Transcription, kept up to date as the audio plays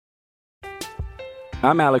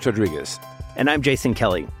I'm Alex Rodriguez. And I'm Jason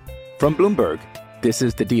Kelly. From Bloomberg, this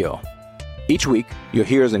is The Deal. Each week, you'll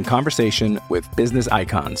hear us in conversation with business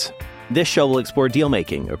icons. This show will explore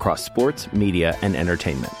deal-making across sports, media, and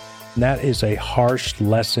entertainment. That is a harsh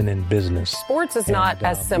lesson in business. Sports is not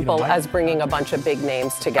as simple as bringing a bunch of big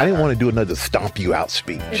names together. I didn't want to do another stomp you out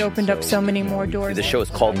speech. It opened up so many more doors. The show is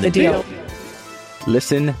called The Deal.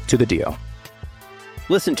 Listen to The Deal.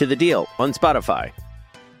 Listen to The Deal on Spotify.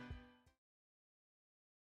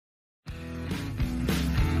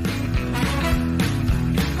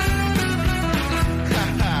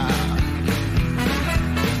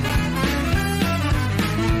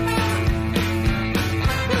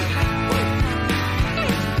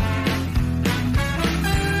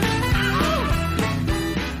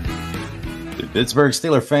 Pittsburgh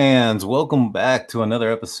Steelers fans, welcome back to another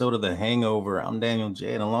episode of the Hangover. I'm Daniel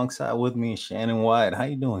J, and alongside with me, Shannon White. How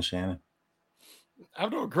you doing, Shannon? I'm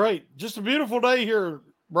doing great. Just a beautiful day here,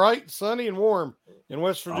 bright, sunny, and warm in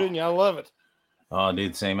West Virginia. I love it. Oh,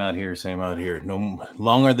 dude, same out here, same out here. No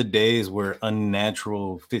long are the days where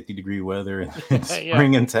unnatural 50-degree weather and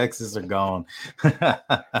spring in Texas are gone.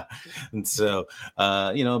 And so,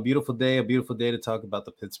 a beautiful day to talk about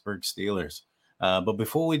the Pittsburgh Steelers. But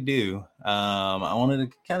before we do, I wanted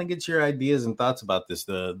to kind of get your ideas and thoughts about this.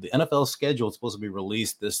 The NFL schedule is supposed to be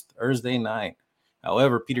released this Thursday night.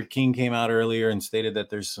 However, Peter King came out earlier and stated that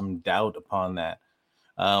there's some doubt upon that.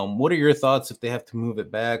 What are your thoughts if they have to move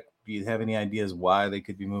it back? Do you have any ideas why they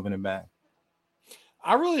could be moving it back?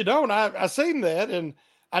 I really don't. I seen that, and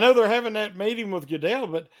I know they're having that meeting with Goodell,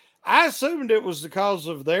 but I assumed it was because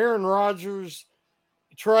of the Aaron Rodgers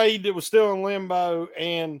trade that was still in limbo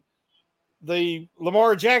and the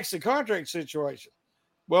Lamar Jackson contract situation.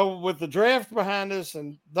 Well, with the draft behind us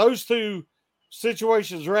and those two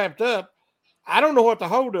situations wrapped up, I don't know what the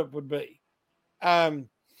holdup would be. I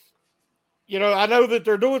know that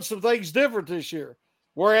they're doing some things different this year,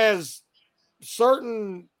 whereas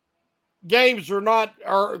certain games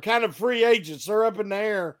are kind of free agents. They're up in the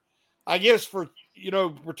air, I guess, for,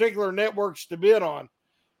 particular networks to bid on.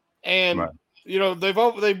 And, right.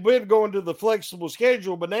 They've been going to the flexible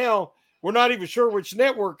schedule, but now we're not even sure which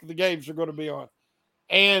network the games are going to be on.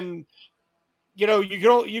 And, you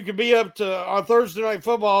can be up to, on Thursday Night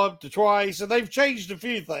Football, up to twice, and they've changed a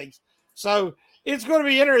few things. So it's going to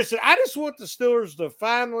be interesting. I just want the Steelers to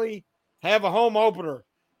finally have a home opener.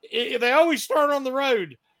 They always start on the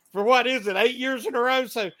road for 8 years in a row?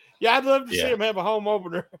 So, yeah, I'd love to see them have a home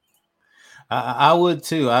opener. I would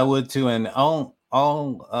too. And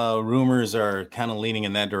all rumors are kind of leaning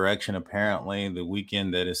in that direction. Apparently, the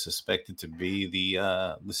weekend that is suspected to be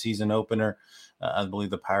the season opener, I believe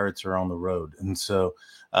the Pirates are on the road, and so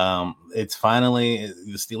it's finally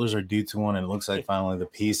the Steelers are due to one, and it looks like finally the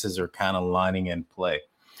pieces are kind of lining in play.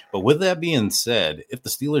 But with that being said, if the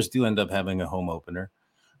Steelers do end up having a home opener,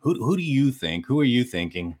 who do you think? Who are you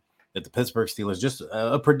thinking that the Pittsburgh Steelers, just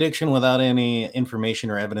a prediction without any information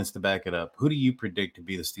or evidence to back it up, who do you predict to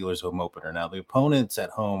be the Steelers' home opener? Now, the opponents at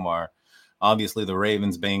home are obviously the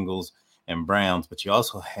Ravens, Bengals, and Browns, but you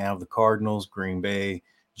also have the Cardinals, Green Bay,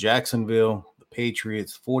 Jacksonville, the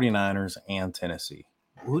Patriots, 49ers, and Tennessee.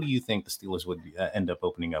 Who do you think the Steelers would end up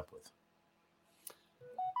opening up with?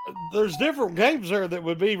 There's different games there that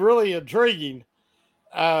would be really intriguing.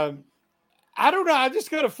 I don't know. I just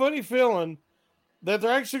got a funny feeling that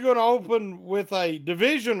they're actually going to open with a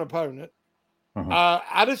division opponent. Mm-hmm.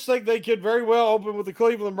 I just think they could very well open with the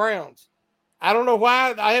Cleveland Browns. I don't know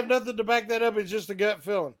why. I have nothing to back that up. It's just a gut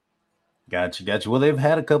feeling. Gotcha. Well, they've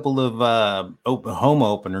had a couple of home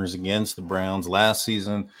openers against the Browns. Last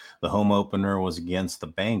season, the home opener was against the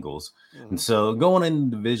Bengals. Mm-hmm. And so going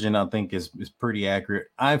in the division, I think is pretty accurate.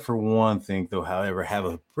 I, for one, think, though, however, have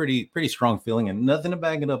a pretty strong feeling and nothing to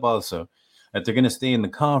back it up also, that they're going to stay in the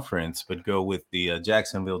conference, but go with the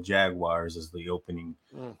Jacksonville Jaguars as the opening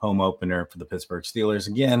home opener for the Pittsburgh Steelers.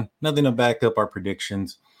 Again, nothing to back up our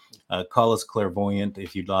predictions. Call us clairvoyant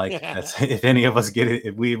if you'd like. That's, if any of us get it,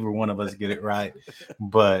 if we ever one of us get it right.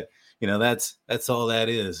 But, that's all that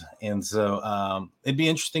is. And so it'd be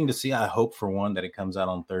interesting to see. I hope, for one, that it comes out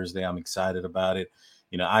on Thursday. I'm excited about it.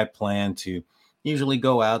 I plan to usually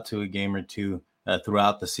go out to a game or two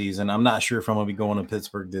throughout the season. I'm not sure if I'm going to be going to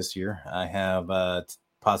Pittsburgh this year. I have a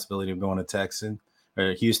possibility of going to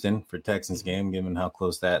Houston for Texans game, given how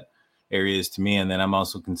close that area is to me. And then I'm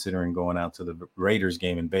also considering going out to the Raiders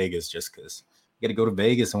game in Vegas, just because you got to go to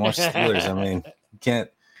Vegas and watch the Steelers. I mean, you can't.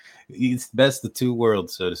 It's best of two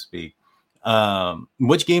worlds, so to speak.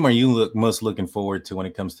 Which game are you most looking forward to when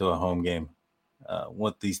it comes to a home game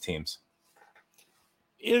with these teams?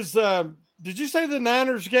 Did you say the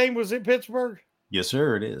Niners game was in Pittsburgh? Yes,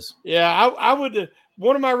 sir, it is. Yeah, I would.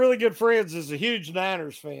 One of my really good friends is a huge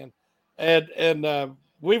Niners fan, and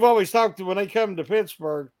we've always talked to when they come to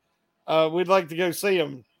Pittsburgh, we'd like to go see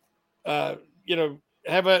them.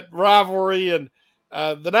 Have that rivalry, and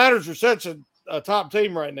the Niners are such a top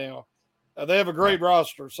team right now. They have a great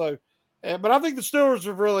roster. So, but I think the Steelers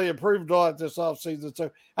have really improved a lot this offseason.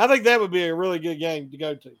 So I think that would be a really good game to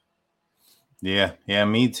go to. Yeah,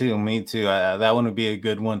 me too. That one would be a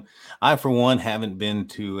good one. I, for one, haven't been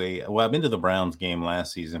to I've been to the Browns game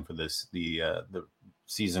last season for the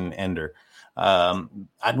season ender.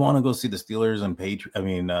 I'd want to go see the Steelers and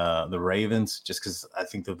the Ravens, just because I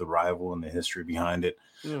think they're the rival and the history behind it.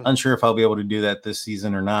 Unsure if I'll be able to do that this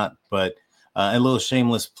season or not, but a little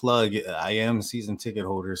shameless plug, I am a season ticket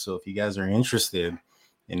holder, so if you guys are interested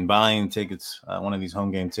in buying tickets, one of these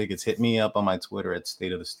home game tickets, hit me up on my Twitter at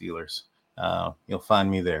State of the Steelers. You'll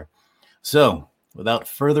find me there. So without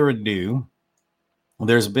further ado,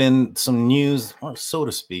 there's been some news, so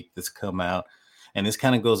to speak, that's come out, and this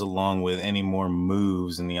kind of goes along with any more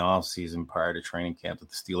moves in the offseason prior to training camp that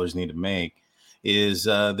the Steelers need to make.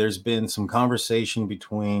 There's been some conversation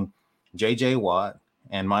between J.J. Watt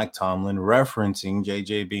and Mike Tomlin referencing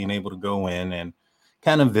J.J. being able to go in and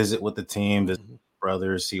kind of visit with the team, visit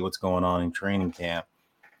brothers, see what's going on in training camp.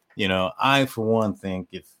 I, for one, think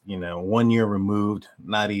if, 1 year removed,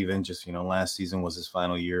 not even just, last season was his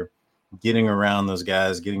final year, getting around those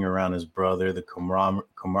guys, getting around his brother, the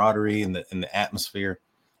camaraderie and the atmosphere,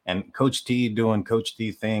 and Coach T doing Coach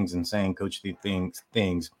T things and saying Coach T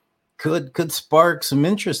things could spark some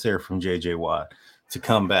interest there from J.J. Watt to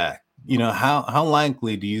come back. How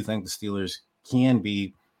likely do you think the Steelers can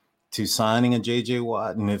be to signing a J.J.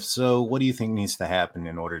 Watt? And if so, what do you think needs to happen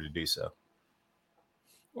in order to do so?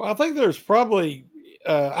 Well, I think there's probably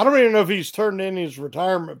I don't even know if he's turned in his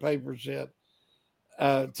retirement papers yet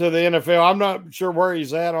to the NFL. I'm not sure where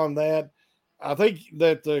he's at on that. I think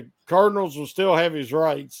that the Cardinals will still have his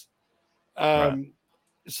rights.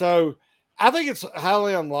 So I think it's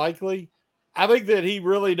highly unlikely. I think that he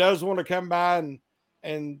really does want to come by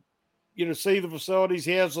and see the facilities.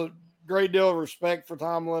 He has a great deal of respect for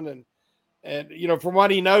Tomlin and from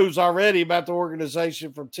what he knows already about the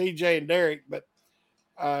organization from TJ and Derek. But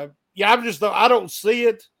I don't see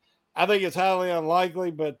it. I think it's highly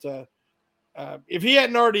unlikely, but if he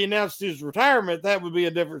hadn't already announced his retirement, that would be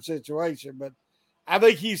a different situation. But I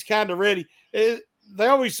think he's kind of ready. They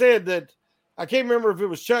always said that, I can't remember if it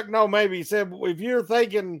was Chuck Noll, maybe he said, if you're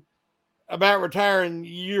thinking about retiring,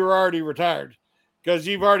 you're already retired because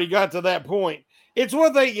you've already got to that point. It's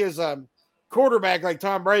one thing as a quarterback like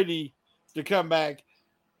Tom Brady to come back.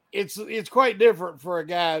 It's quite different for a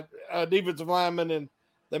guy, a defensive lineman, and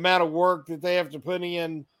the amount of work that they have to put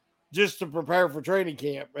in just to prepare for training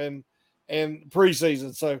camp and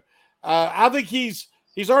preseason. So I think he's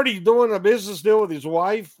already doing a business deal with his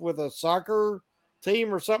wife with a soccer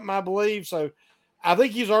team or something, I believe. So I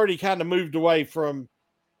think he's already kind of moved away from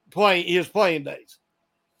his playing days.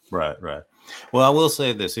 Right. Well, I will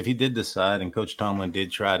say this. If he did decide, and Coach Tomlin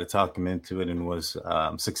did try to talk him into it and was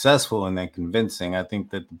successful in that convincing, I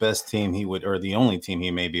think that the best team or the only team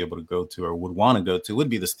he may be able to go to or would want to go to would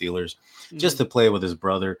be the Steelers, just to play with his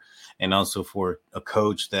brother, and also for a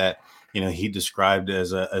coach that, he described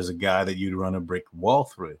as a guy that you'd run a brick wall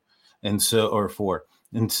through. In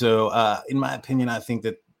my opinion, I think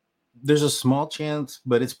that there's a small chance,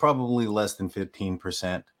 but it's probably less than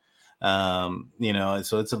 15%.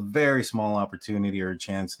 So it's a very small opportunity or a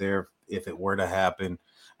chance there. If it were to happen,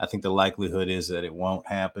 I think the likelihood is that it won't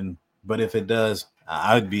happen. But if it does,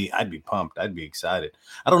 I'd be pumped. I'd be excited.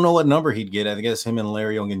 I don't know what number he'd get. I guess him and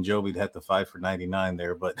Larry Ogunjobi'd have to fight for 99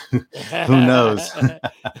 there, but who knows?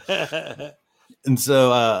 And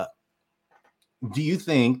so, do you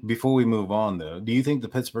think, before we move on though, do you think the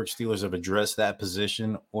Pittsburgh Steelers have addressed that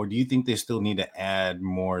position, or do you think they still need to add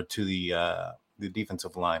more to the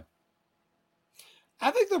defensive line? I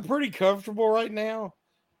think they're pretty comfortable right now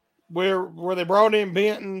where they brought in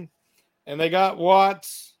Benton and they got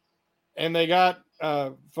Watts and they got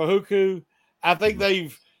Fahuku. I think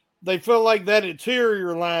they feel like that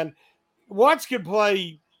interior line. Watts can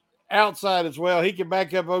play outside as well. He can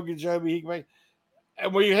back up Ogunjobi.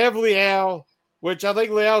 And we have Leal, which I think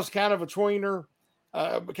Leal's kind of a tweener,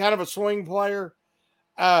 kind of a swing player,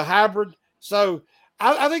 hybrid. So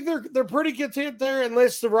I think they're pretty content there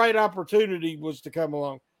unless the right opportunity was to come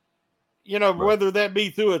along. Right. Whether that be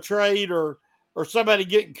through a trade or somebody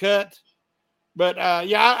getting cut. But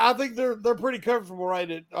I think they're pretty comfortable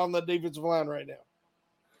on the defensive line right now.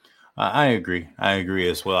 I agree. I agree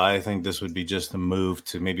as well. I think this would be just a move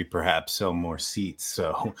to maybe perhaps sell more seats.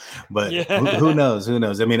 So, but who Yeah. knows? Who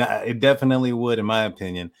knows? I mean, it definitely would, in my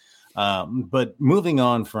opinion. But moving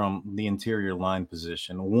on from the interior line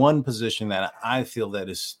position, one position that I feel that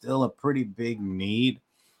is still a pretty big need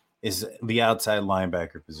is the outside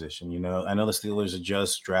linebacker position. I know the Steelers have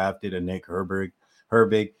just drafted a Nick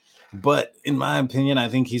Herbig, but in my opinion, I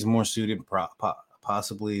think he's more suited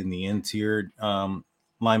possibly in the interior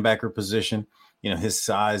linebacker position. His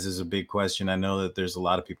size is a big question. I know that there's a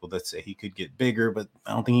lot of people that say he could get bigger, but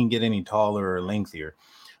I don't think he can get any taller or lengthier.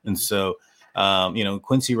 And so,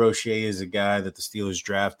 Quincy Roche is a guy that the Steelers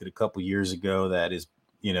drafted a couple years ago that is,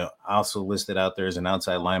 also listed out there as an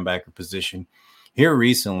outside linebacker position. Here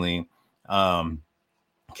recently,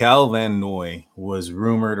 Cal Van Noy was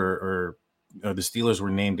rumored or the Steelers were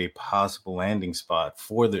named a possible landing spot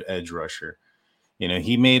for the edge rusher.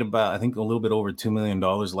 He made about, I think, a little bit over $2 million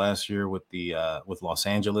last year with Los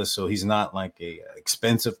Angeles. So he's not like a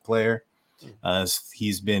expensive player.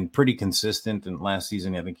 He's been pretty consistent. In last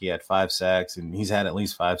season, I think he had 5 sacks, and he's had at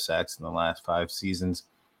least 5 sacks in the last 5 seasons.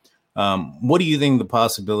 What do you think the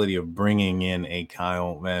possibility of bringing in a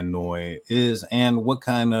Kyle Van Noy is, and what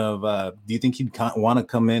kind of do you think he'd want to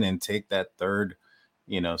come in and take that third,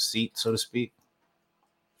 seat, so to speak?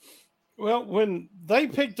 Well, when they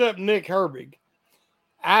picked up Nick Herbig,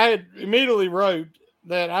 I had immediately wrote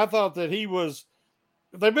that I thought that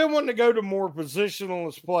they've been wanting to go to more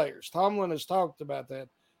positionalist players. Tomlin has talked about that.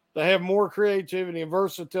 They have more creativity and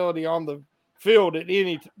versatility on the field at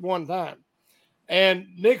any one time. And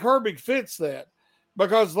Nick Herbig fits that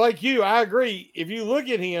because, like you, I agree. If you look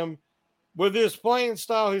at him with his playing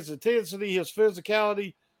style, his intensity, his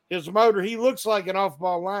physicality, his motor, he looks like an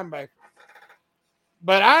off-ball linebacker.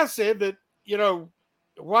 But I said that,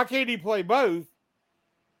 why can't he play both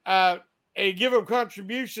and give him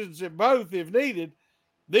contributions at both if needed?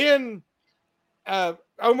 Then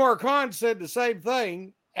Omar Khan said the same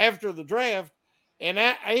thing after the draft, and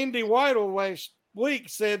Andy Weidel last week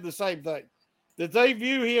said the same thing, that they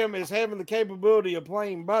view him as having the capability of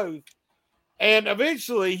playing both, and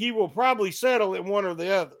eventually he will probably settle in one or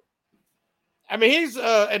the other. I mean, he's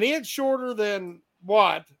an inch shorter than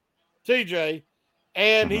Watt, TJ,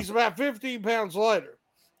 and he's about 15 pounds lighter.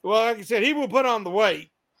 Well, like I said, he will put on the weight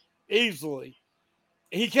easily.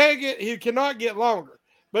 He cannot get longer.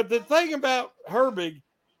 But the thing about Herbig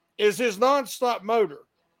is his nonstop motor.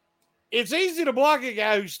 It's easy to block a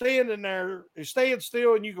guy who's standing there, who's staying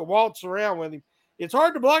still, and you can waltz around with him. It's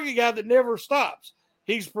hard to block a guy that never stops.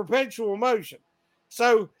 He's perpetual motion.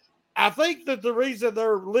 So I think that the reason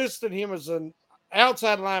they're listing him as an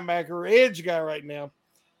outside linebacker or edge guy right now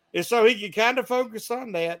is so he can kind of focus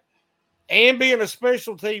on that and being a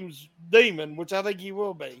special teams demon, which I think he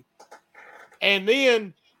will be. And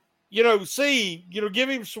then, give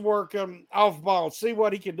him some work off ball, see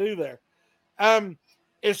what he can do there.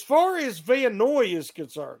 As far as Van Noy is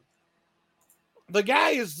concerned, the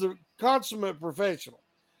guy is the consummate professional.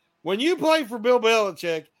 When you play for Bill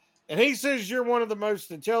Belichick and he says you're one of the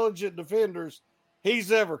most intelligent defenders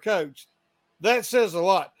he's ever coached, that says a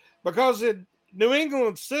lot. Because in New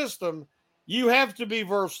England's system, you have to be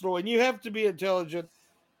versatile and you have to be intelligent.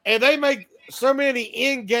 And they make so many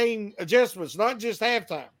in-game adjustments, not just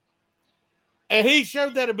halftime. And he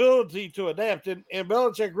showed that ability to adapt, and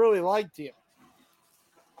Belichick really liked him.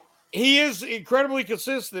 He is incredibly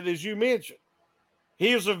consistent, as you mentioned.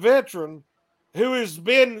 He is a veteran who has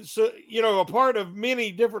been, a part of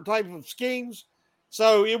many different types of schemes.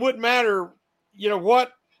 So it wouldn't matter,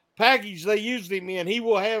 what package they used him in. He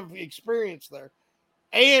will have experience there.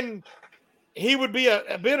 And he would be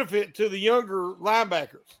a benefit to the younger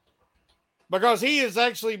linebackers because he has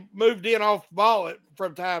actually moved in off the ball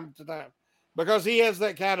from time to time because he has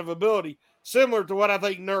that kind of ability, similar to what I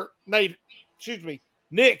think Nick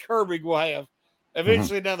Herbig will have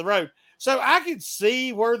eventually down the road. So I can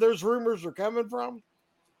see where those rumors are coming from.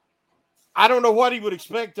 I don't know what he would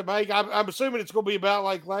expect to make. I'm assuming it's going to be about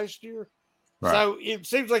like last year. Right. So it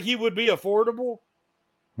seems like he would be affordable.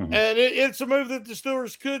 And it's a move that the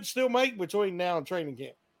Steelers could still make between now and training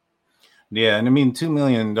camp. Yeah, and I mean, $2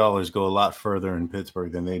 million go a lot further in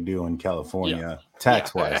Pittsburgh than they do in California,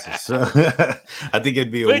 tax-wise. So I think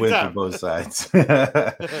it'd be a win for both sides.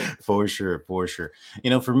 For sure.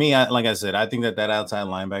 For me, like I said, I think that outside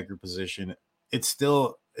linebacker position, it's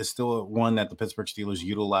still one that the Pittsburgh Steelers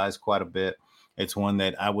utilize quite a bit. It's one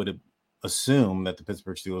that I would assume that the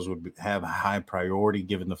Pittsburgh Steelers would have a high priority,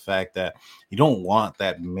 given the fact that you don't want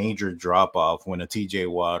that major drop off when a TJ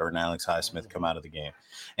Watt or an Alex Highsmith come out of the game.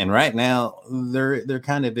 And right now there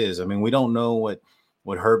kind of is. I mean, we don't know what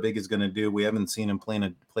what Herbig is going to do. We haven't seen him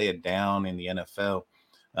play it down in the NFL.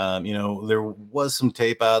 There was some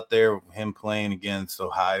tape out there of him playing against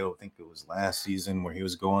Ohio. I think it was last season where he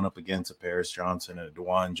was going up against a Paris Johnson and a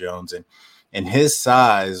DeJuan Jones, and his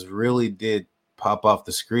size really did pop off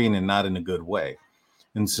the screen, and not in a good way.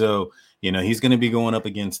 And so, he's going to be going up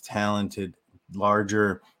against talented,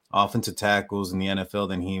 larger offensive tackles in the NFL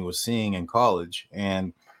than he was seeing in college.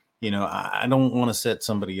 And, I don't want to set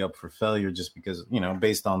somebody up for failure just because,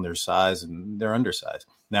 based on their size, and they're undersized.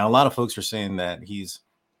 Now, a lot of folks are saying that he's,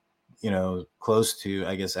 close to,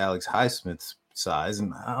 I guess, Alex Highsmith's size.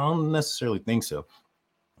 And I don't necessarily think so.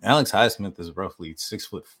 Alex Highsmith is roughly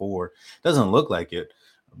 6'4". Doesn't look like it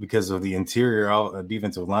because of the interior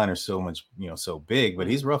defensive line are so much, so big, but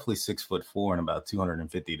he's roughly 6'4" and about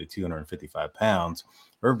 250 to 255 pounds.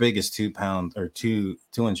 Her biggest 2 pounds or 2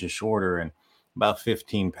 inches shorter and about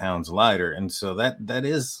 15 pounds lighter. And so that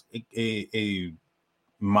is a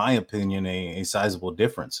my opinion, a sizable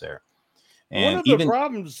difference there. And one of the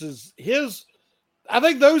problems is I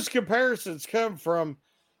think those comparisons come from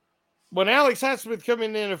when Alex Highsmith came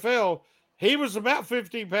in the NFL, he was about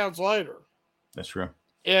 15 pounds lighter. That's true.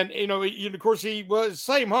 And, of course, he was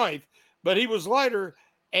same height, but he was lighter,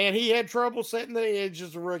 and he had trouble setting the edge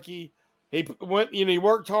as a rookie. He went, he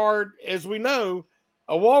worked hard, as we know,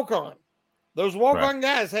 a walk-on. Those walk-on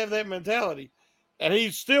guys have that mentality, and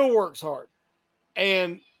he still works hard.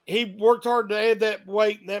 And he worked hard to add that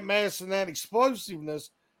weight and that mass and that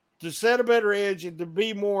explosiveness to set a better edge and to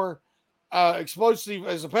be more explosive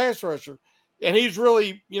as a pass rusher. And he's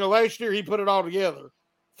really, last year he put it all together,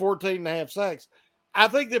 14 and a half sacks. I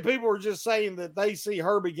think that people are just saying that they see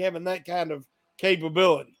Herbig having that kind of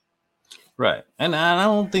capability. Right. And I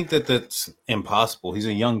don't think that that's impossible. He's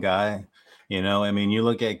a young guy. You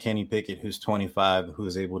look at Kenny Pickett, who's 25, who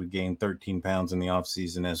was able to gain 13 pounds in the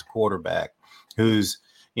offseason as a quarterback, whose,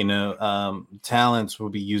 talents will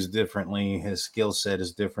be used differently. His skill set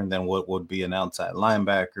is different than what would be an outside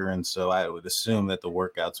linebacker. And so I would assume that the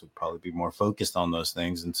workouts would probably be more focused on those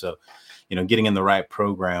things. And so, getting in the right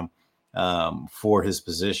program for his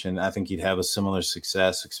position, I think he'd have a similar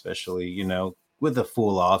success, especially, with a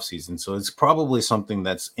full offseason. So it's probably something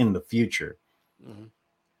that's in the future. Mm-hmm.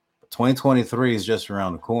 2023 is just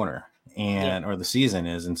around the corner, or the season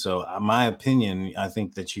is. And so my opinion, I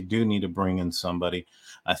think that you do need to bring in somebody.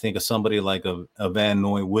 I think somebody like a Van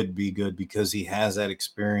Noy would be good because he has that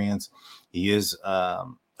experience. He is a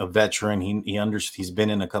veteran. He's been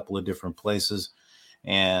in a couple of different places,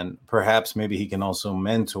 and perhaps maybe he can also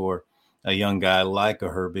mentor a young guy like a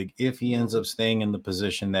Herbig if he ends up staying in the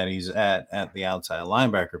position that he's at the outside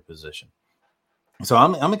linebacker position. So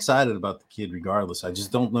I'm excited about the kid regardless. I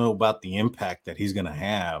just don't know about the impact that he's going to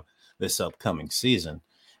have this upcoming season.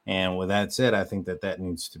 And with that said, I think that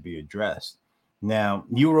needs to be addressed. Now,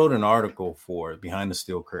 you wrote an article for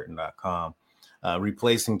BehindTheSteelCurtain.com.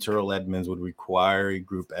 Replacing Terrell Edmunds would require a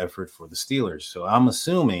group effort for the Steelers. So I'm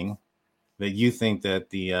assuming that you think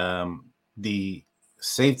that the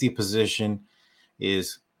safety position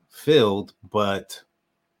is filled, but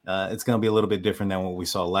it's going to be a little bit different than what we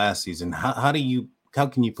saw last season. How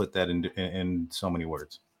can you put that in so many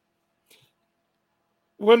words?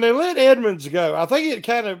 When they let Edmunds go, I think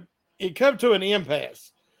it come to an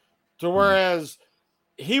impasse to whereas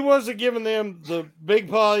he wasn't giving them the big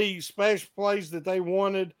play, splash plays that they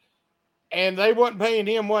wanted, and they wasn't paying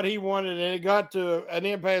him what he wanted, and it got to an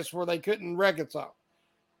impasse where they couldn't reconcile.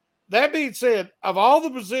 That being said, of all the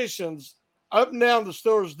positions up and down the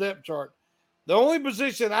Steelers depth chart, the only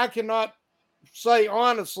position I cannot say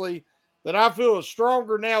honestly that I feel is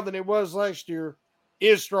stronger now than it was last year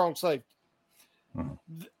is strong safety.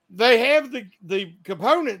 Mm-hmm. They have the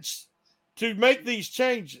components to make these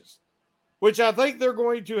changes, which I think they're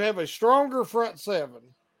going to have a stronger front seven.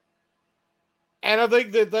 And I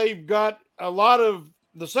think that they've got a lot of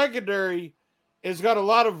the secondary has got a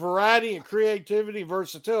lot of variety and creativity,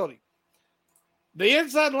 versatility. The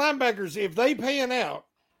inside linebackers, if they pan out,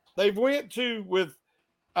 they've went to with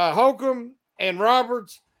Holcomb and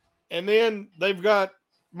Roberts, and then they've got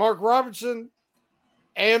Mark Robinson,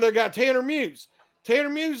 and they've got Tanner Muse. Tanner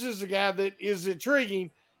Muse is a guy that is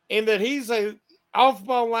intriguing in that he's a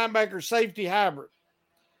off-ball linebacker safety hybrid.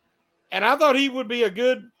 And I thought he would be a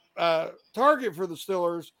good target for the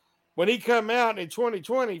Steelers when he come out in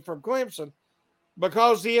 2020 from Clemson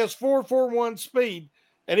because he has 4.41 speed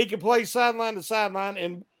and he can play sideline to sideline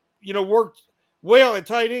and, worked well at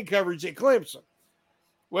tight end coverage at Clemson.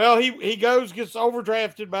 Well, he gets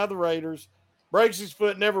overdrafted by the Raiders, breaks his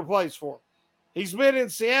foot, never plays for them. He's been in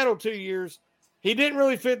Seattle 2 years. He didn't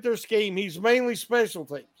really fit their scheme. He's mainly special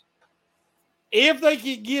teams. If they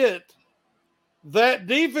could get that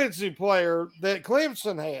defensive player that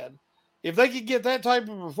Clemson had, if they could get that type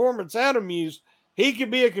of performance out of Muse, he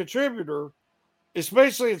could be a contributor,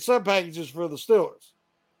 especially in sub packages for the Steelers.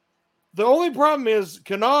 The only problem is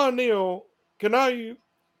Keanu,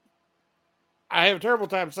 I have a terrible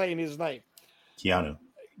time saying his name.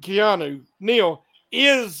 Keanu Neal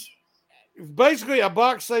is basically a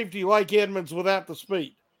box safety like Edmonds without the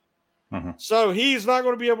speed. Mm-hmm. So he's not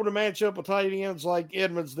going to be able to match up with tight ends like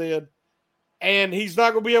Edmonds did. And he's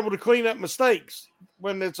not going to be able to clean up mistakes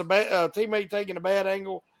when it's a teammate taking a bad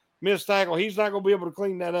angle, missed tackle. He's not going to be able to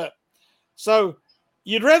clean that up. So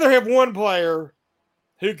you'd rather have one player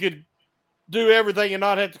who could do everything and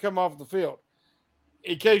not have to come off the field.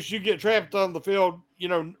 In case you get trapped on the field,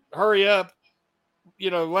 hurry up,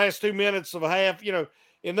 last 2 minutes of a half,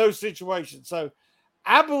 in those situations. So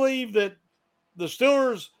I believe that the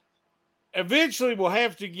Steelers eventually will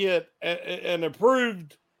have to get an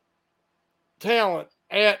improved talent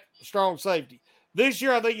at strong safety. This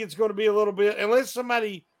year, I think it's going to be a little bit, unless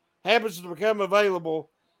somebody happens to become available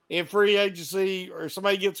in free agency or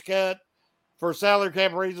somebody gets cut for salary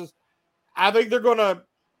cap reasons, I think they're going to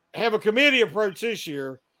have a committee approach this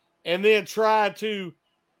year and then try to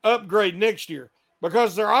upgrade next year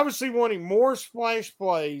because they're obviously wanting more splash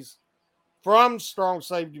plays from strong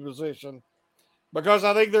safety position because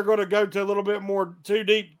I think they're going to go to a little bit more too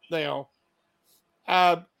deep now.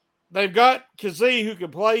 They've got Kazee who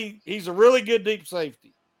can play. He's a really good deep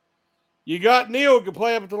safety. You got Neal who can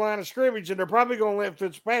play up at the line of scrimmage, and they're probably going to let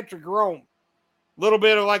Fitzpatrick roam. A little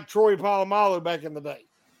bit of like Troy Polamalu back in the day.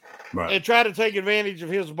 Right. And try to take advantage of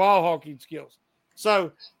his ball hawking skills.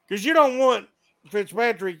 So, because you don't want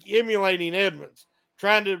Fitzpatrick emulating Edmonds,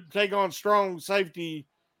 trying to take on strong safety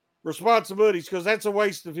responsibilities because that's a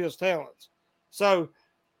waste of his talents. So,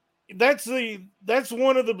 that's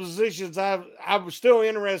one of the positions I was still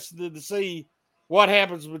interested to see what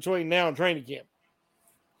happens between now and training camp.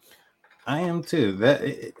 I am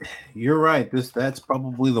too. You're right. That's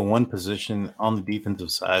probably the one position on the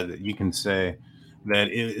defensive side that you can say that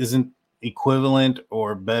it isn't equivalent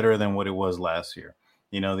or better than what it was last year.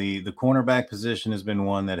 The cornerback position has been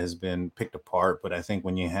one that has been picked apart, but I think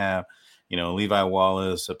when you have, Levi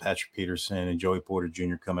Wallace, Patrick Peterson, and Joey Porter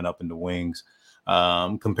Jr. coming up in the wings,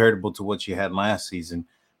 comparable to what you had last season,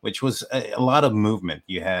 which was a lot of movement.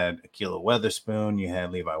 You had Akila Weatherspoon, you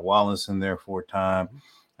had Levi Wallace in there for a time.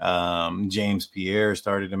 James Pierre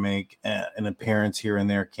started to make an appearance here and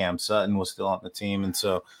there. Cam Sutton was still on the team. And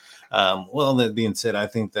so, that being said, I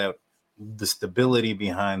think that the stability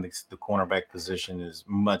behind the cornerback position is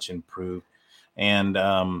much improved. And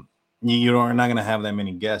you're not going to have that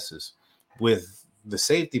many guesses. With the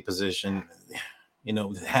safety position,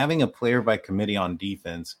 having a player by committee on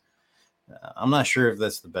defense, I'm not sure if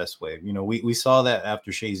that's the best way. We saw that after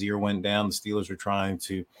Shazier went down, the Steelers were trying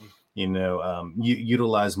to,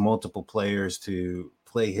 utilize multiple players to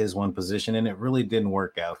play his one position, and it really didn't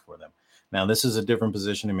work out for them. Now, this is a different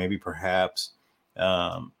position, and maybe perhaps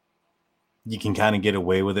you can kind of get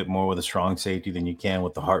away with it more with a strong safety than you can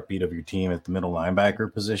with the heartbeat of your team at the middle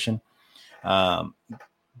linebacker position.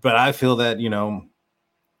 But I feel that,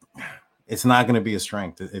 it's not going to be a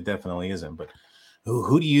strength. It definitely isn't. But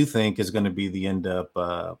who do you think is going to be the end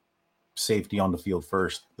up safety on the field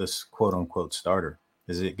first, this quote unquote starter?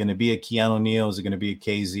 Is it going to be a Keanu Neal? Is it going to be a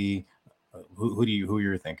KZ? Who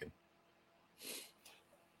you're thinking?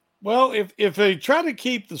 Well, if they try to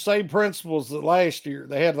keep the same principles that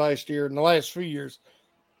they had last year in the last few years,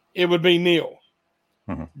 it would be Neal.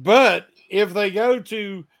 Mm-hmm. But if they go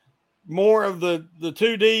to more of the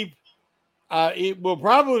two deep, it will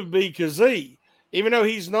probably be Kazee. Even though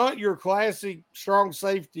he's not your classic strong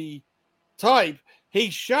safety type, he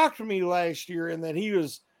shocked me last year in that he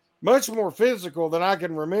was much more physical than I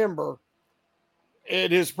can remember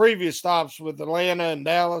at his previous stops with Atlanta and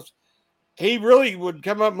Dallas. He really would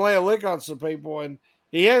come up and lay a lick on some people, and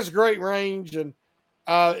he has great range, and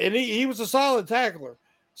he was a solid tackler.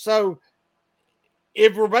 So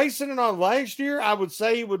if we're basing it on last year, I would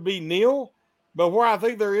say it would be Neal. But where I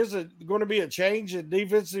think there is going to be a change in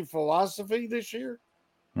defensive philosophy this year,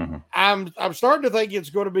 mm-hmm. I'm starting to think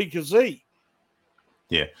it's going to be Kazee.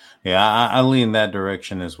 Yeah, I lean that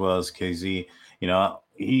direction as well as KZ.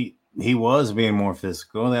 He was being more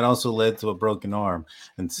physical, and that also led to a broken arm.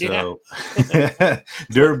 And so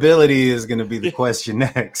durability is going to be the question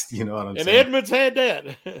next. You know what I'm saying? And Edmonds had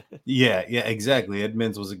that. Yeah, exactly.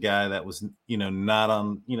 Edmonds was a guy that was, not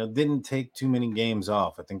on, didn't take too many games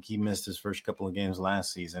off. I think he missed his first couple of games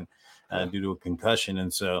last season due to a concussion.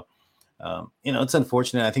 And so, it's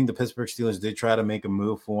unfortunate. I think the Pittsburgh Steelers did try to make a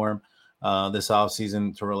move for him. this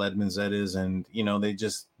offseason, Terrell Edmonds, that is. And, they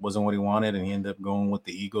just wasn't what he wanted. And he ended up going with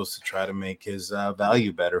the Eagles to try to make his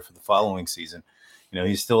value better for the following season.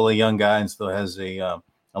 He's still a young guy and still has a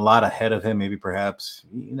lot ahead of him. Maybe perhaps,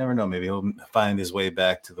 you never know, maybe he'll find his way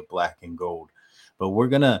back to the black and gold. But we're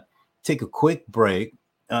going to take a quick break.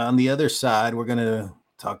 On the other side, we're going to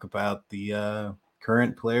talk about the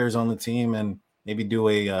current players on the team and maybe do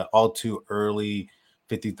a all too early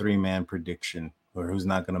 53-man prediction or who's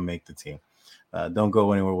not going to make the team. Don't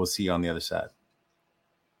go anywhere. We'll see you on the other side.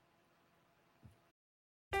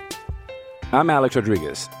 I'm Alex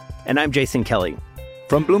Rodriguez. And I'm Jason Kelly.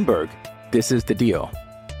 From Bloomberg, this is The Deal.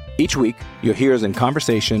 Each week, you'll hear us in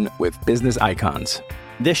conversation with business icons.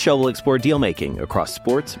 This show will explore deal-making across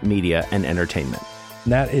sports, media, and entertainment.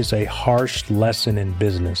 That is a harsh lesson in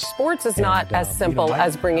business. Sports is not as simple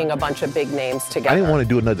as bringing a bunch of big names together. I didn't want to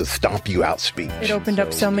do another stomp you out speech. It opened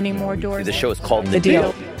up so many more doors. The show is called The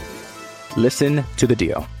Deal. Listen to The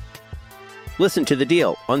Deal. Listen to The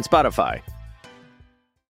Deal on Spotify.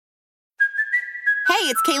 Hey,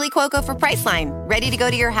 it's Kaylee Cuoco for Priceline. Ready to go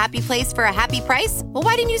to your happy place for a happy price? Well,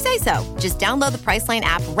 why didn't you say so? Just download the Priceline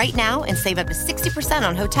app right now and save up to 60%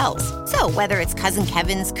 on hotels. So whether it's Cousin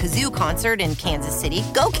Kevin's Kazoo Concert in Kansas City,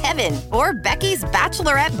 go Kevin, or Becky's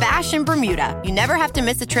Bachelorette Bash in Bermuda, you never have to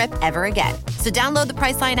miss a trip ever again. So download the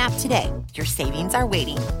Priceline app today. Your savings are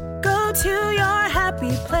waiting. Go to your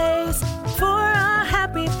happy place for a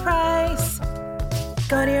happy price.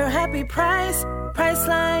 Go to your happy price,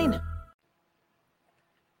 Priceline.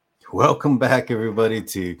 Welcome back, everybody,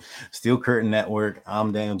 to Steel Curtain Network.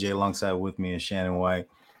 I'm Daniel J. Alongside with me is Shannon White.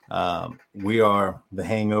 We are the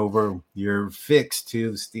Hangover, your fix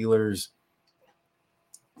to the Steelers.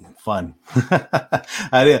 Fun.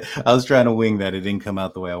 I was trying to wing that. It didn't come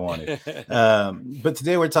out the way I wanted. But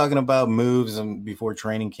today we're talking about moves and before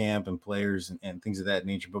training camp and players and things of that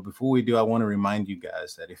nature. But before we do, I want to remind you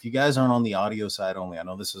guys that if you guys aren't on the audio side only, I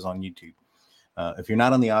know this is on YouTube. If you're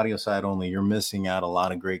not on the audio side only, you're missing out a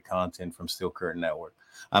lot of great content from Steel Curtain Network.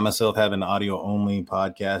 I myself have an audio-only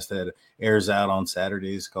podcast that airs out on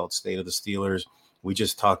Saturdays called State of the Steelers. We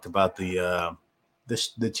just talked about the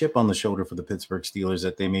chip on the shoulder for the Pittsburgh Steelers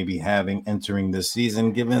that they may be having entering this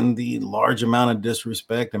season, given the large amount of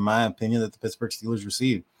disrespect, in my opinion, that the Pittsburgh Steelers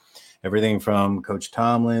received. Everything from Coach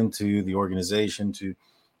Tomlin to the organization to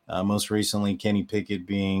most recently Kenny Pickett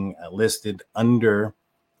being listed under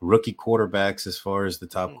rookie quarterbacks as far as the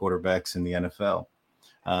top quarterbacks in the NFL.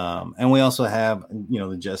 And we also have,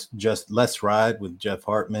 the just Let's Ride with Jeff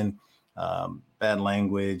Hartman, Bad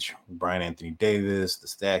Language, Brian Anthony Davis, the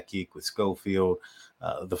Stat Geek with Schofield,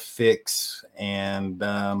 The Fix, and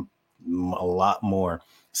a lot more.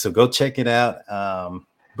 So go check it out.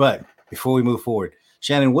 But before we move forward,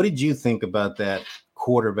 Shannon, what did you think about that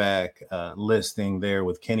quarterback listing there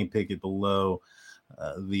with Kenny Pickett below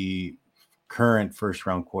the current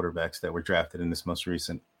first-round quarterbacks that were drafted in this most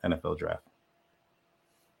recent NFL draft?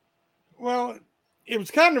 Well, it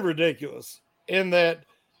was kind of ridiculous in that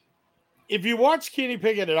if you watch Kenny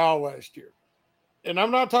Pickett at all last year, and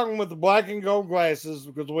I'm not talking with the black and gold glasses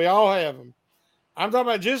because we all have them. I'm talking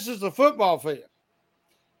about just as a football fan.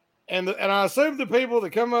 And I assume the people that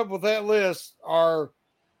come up with that list are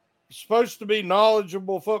supposed to be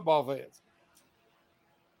knowledgeable football fans.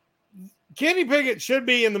 Kenny Pickett should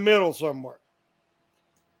be in the middle somewhere.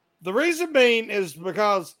 The reason being is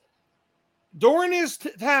because during his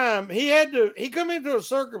time, he come into a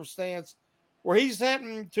circumstance where he's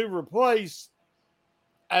having to replace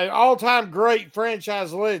an all-time great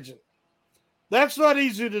franchise legend. That's not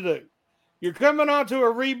easy to do. You're coming onto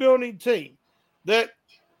a rebuilding team that,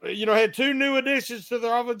 had two new additions to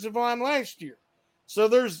their offensive line last year. So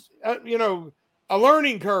there's, a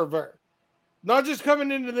learning curve there. Not just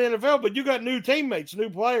coming into the NFL, but you got new teammates,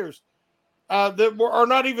 new players that are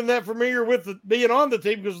not even that familiar with being on the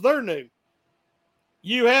team because they're new.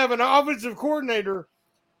 You have an offensive coordinator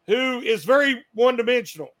who is very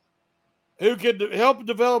one-dimensional, who could help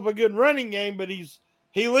develop a good running game, but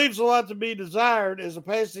he leaves a lot to be desired as a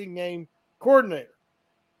passing game coordinator.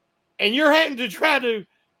 And you're having to try to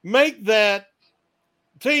make that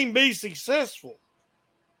team be successful.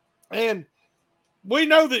 And we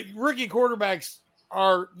know that rookie quarterbacks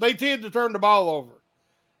they tend to turn the ball over.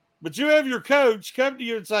 But you have your coach come to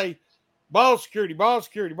you and say, ball security, ball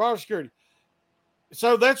security, ball security.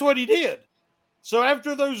 So that's what he did. So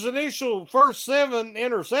after those initial first 7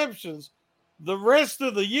 interceptions, the rest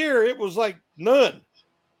of the year, it was like none.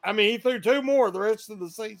 I mean, he threw 2 more the rest of the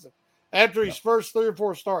season after his first 3 or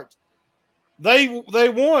 4 starts. They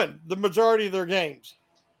won the majority of their games.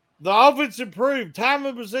 The offense improved. Time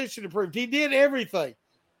of possession improved. He did everything.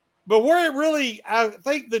 But where it really, I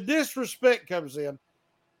think the disrespect comes in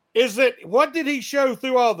is that what did he show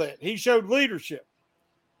through all that? He showed leadership.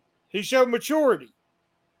 He showed maturity.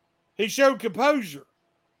 He showed composure.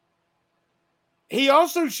 He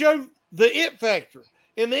also showed the it factor.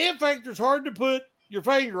 And the it factor is hard to put your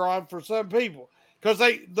finger on for some people because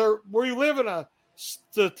we live in a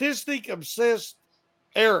statistic-obsessed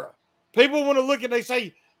era. People want to look and they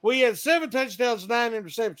say, we had 7 touchdowns, 9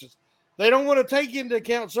 interceptions. They don't want to take into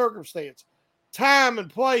account circumstance, time and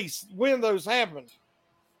place when those happen.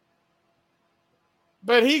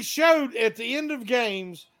 But he showed at the end of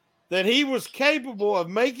games that he was capable of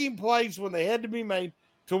making plays when they had to be made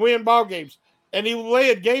to win ball games. And he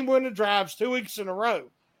led game-winning drives 2 weeks in a row.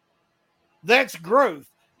 That's growth.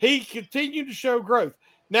 He continued to show growth.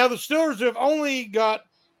 Now, the Steelers have only got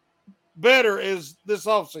better as this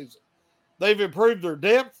offseason. They've improved their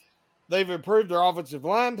depth. They've improved their offensive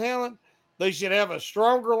line talent. They should have a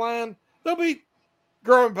stronger line. There'll be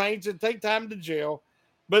growing pains and take time to gel.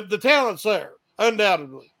 But the talent's there,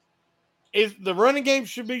 undoubtedly. The running game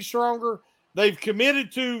should be stronger. They've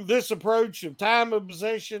committed to this approach of time of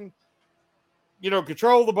possession,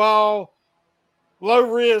 control the ball, low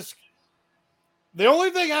risk. The only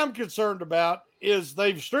thing I'm concerned about is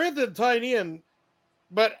they've strengthened tight end,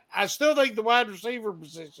 but I still think the wide receiver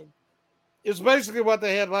position is basically what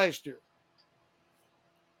they had last year.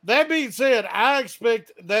 That being said, I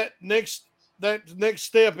expect that next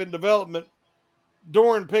step in development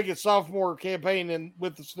during Pickett's sophomore campaign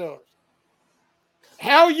with the Steelers.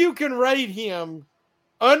 How you can rate him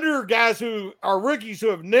under guys who are rookies who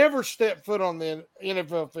have never stepped foot on the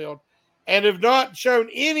NFL field and have not shown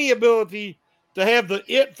any ability to have the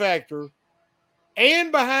it factor,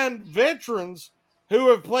 and behind veterans who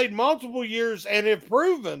have played multiple years and have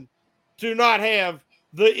proven to not have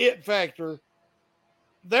the it factor,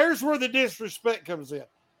 there's where the disrespect comes in.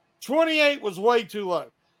 28 was way too low.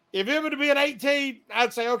 If it would have been 18,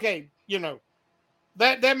 I'd say, okay,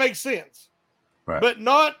 that makes sense. Right. But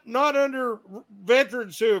not under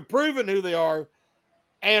veterans who have proven who they are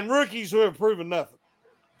and rookies who have proven nothing.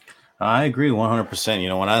 I agree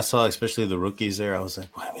 100%. When I saw especially the rookies there, I was like,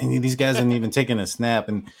 these guys haven't even taken a snap.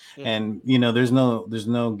 And there's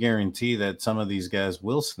no guarantee that some of these guys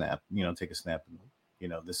will take a snap,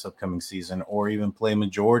 this upcoming season or even play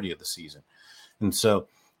majority of the season. And so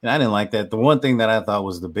I didn't like that. The one thing that I thought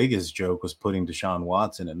was the biggest joke was putting Deshaun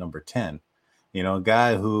Watson at number 10. A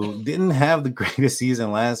guy who didn't have the greatest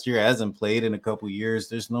season last year, hasn't played in a couple years.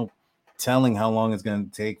 There's no telling how long it's going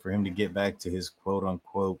to take for him to get back to his quote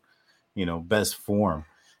unquote, best form,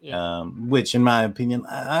 which in my opinion,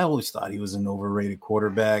 I always thought he was an overrated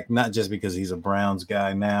quarterback, not just because he's a Browns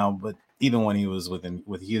guy now, but even when he was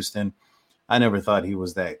with Houston, I never thought he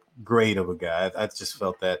was that great of a guy. I just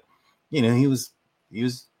felt that,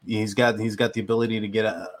 he's got the ability to get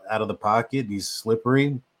out of the pocket. He's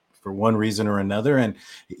slippery for one reason or another. And,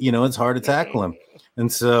 it's hard to tackle him.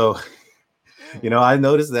 And so, I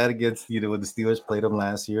noticed that against, when the Steelers played them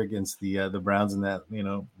last year against the Browns in that,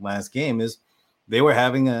 last game, is they were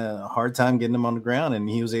having a hard time getting him on the ground, and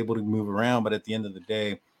he was able to move around. But at the end of the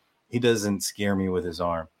day, he doesn't scare me with his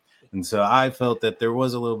arm. And so I felt that there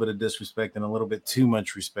was a little bit of disrespect and a little bit too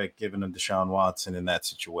much respect given to Deshaun Watson in that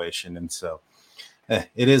situation. And so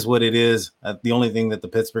it is what it is. The only thing that the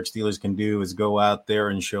Pittsburgh Steelers can do is go out there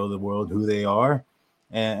and show the world who they are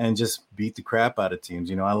and just beat the crap out of teams.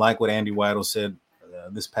 I like what Andy Weidel said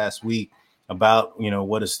this past week about,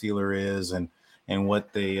 what a Steeler is and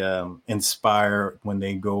what they inspire when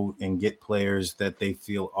they go and get players that they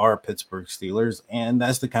feel are Pittsburgh Steelers. And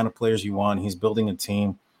that's the kind of players you want. He's building a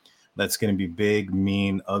team that's going to be big,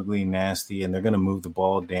 mean, ugly, nasty, and they're going to move the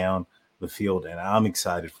ball down the field. And I'm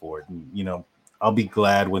excited for it. And, I'll be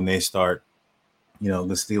glad when they start, the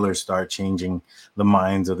Steelers start changing the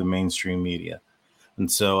minds of the mainstream media. And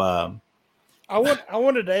so I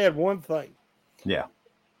wanted to add one thing. Yeah.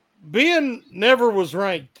 Ben never was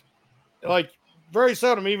ranked, very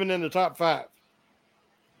seldom even in the top 5.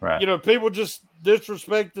 Right. People just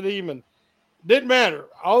disrespected him and didn't matter.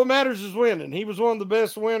 All that matters is winning. He was one of the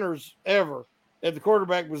best winners ever at the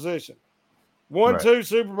quarterback position. Won 2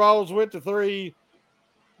 Super Bowls, went to 3.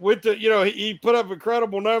 He put up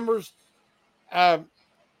incredible numbers. It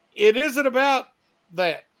isn't about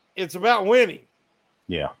that. It's about winning.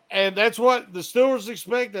 Yeah. And that's what the Steelers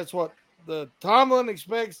expect. That's what the Tomlin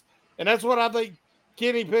expects. And that's what I think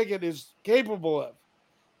Kenny Pickett is capable of.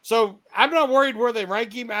 So I'm not worried where they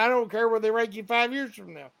rank him. I don't care where they rank him 5 years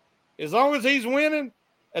from now. As long as he's winning,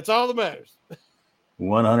 that's all that matters.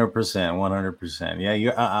 100%.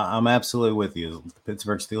 Yeah, I'm absolutely with you. The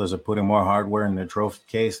Pittsburgh Steelers are putting more hardware in their trophy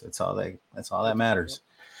case. That's all that matters.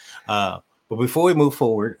 But before we move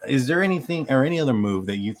forward, is there anything or any other move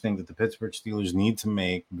that you think that the Pittsburgh Steelers need to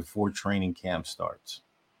make before training camp starts?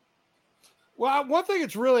 Well, one thing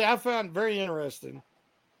I found very interesting.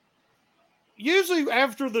 Usually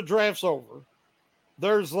after the draft's over,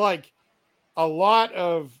 there's like a lot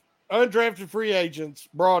of undrafted free agents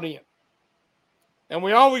brought in. And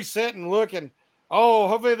we always sit and look and,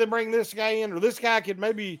 hopefully they bring this guy in, or this guy could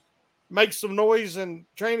maybe make some noise in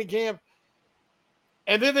training camp.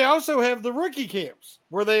 And then they also have the rookie camps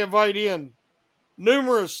where they invite in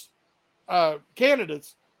numerous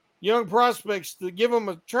candidates, young prospects, to give them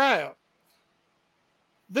a tryout.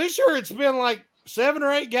 This year it's been like 7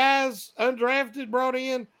 or 8 guys undrafted brought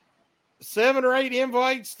in, 7 or 8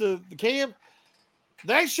 invites to the camp.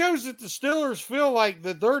 That shows that the Steelers feel like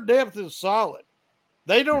that their depth is solid.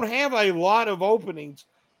 They don't have a lot of openings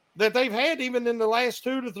that they've had even in the last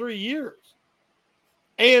 2 to 3 years.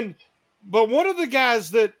 But one of the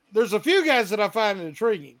guys there's a few guys that I find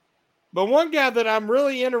intriguing, but one guy that I'm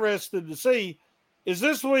really interested to see is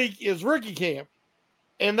this week is rookie camp,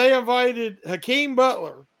 and they invited Hakeem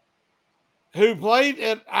Butler, who played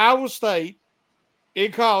at Iowa State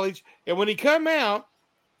in college. And when he come out,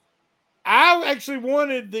 I actually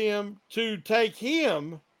wanted them to take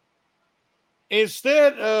him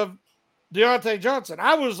instead of Deontay Johnson.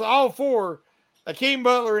 I was all for Hakeem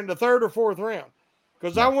Butler in the 3rd or 4th round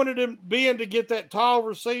because I wanted him to get that tall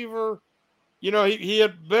receiver. You know, he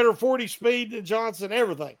had better 40 speed than Johnson,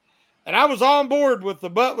 everything. And I was on board with the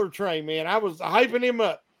Butler train, man. I was hyping him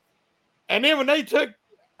up. And then when they took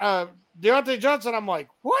Deontay Johnson, I'm like,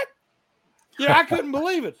 what? Yeah, I couldn't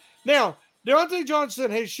believe it. Now, Deontay Johnson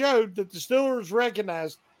has showed that the Steelers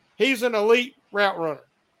recognize he's an elite route runner,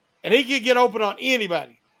 and he can get open on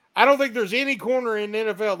anybody. I don't think there's any corner in the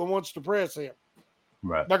NFL that wants to press him.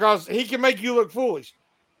 Right. Because he can make you look foolish.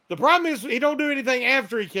 The problem is he don't do anything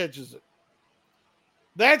after he catches it.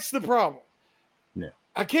 That's the problem. Yeah.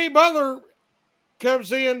 Hakeem Butler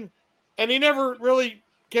comes in, and he never really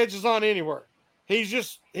catches on anywhere. He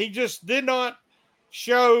just did not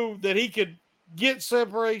show that he could get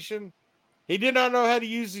separation. He did not know how to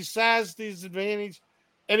use his size to his advantage,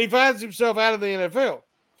 and he finds himself out of the NFL.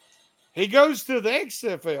 He goes to the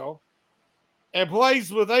XFL and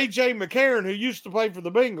plays with A.J. McCarron, who used to play for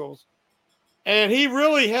the Bengals, and he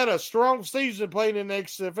really had a strong season playing in the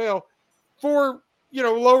XFL for,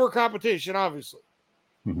 lower competition, obviously.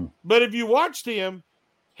 Mm-hmm. But if you watched him,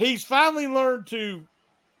 he's finally learned to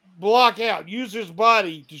block out, use his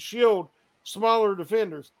body to shield smaller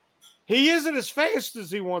defenders. He isn't as fast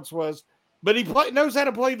as he once was, but he knows how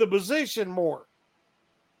to play the position more,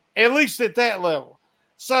 at least at that level.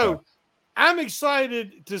 So I'm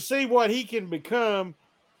excited to see what he can become,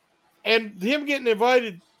 and him getting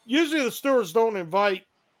invited. Usually the Steelers don't invite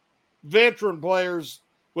veteran players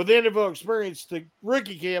with NFL experience to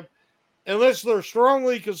rookie camp unless they're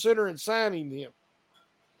strongly considering signing them.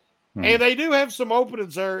 And they do have some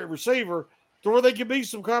openings there at receiver to where they can be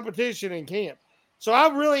some competition in camp. So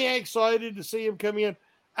I'm really excited to see him come in.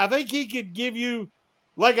 I think he could give you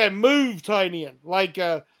like a move tight end, like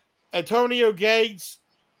Antonio Gates,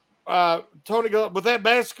 with that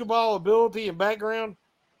basketball ability and background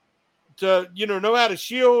to, know how to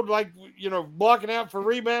shield, like, blocking out for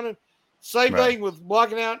rebounding. Same thing with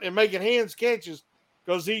blocking out and making hands catches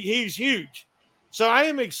because he's huge. So I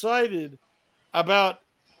am excited about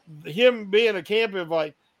him being a camp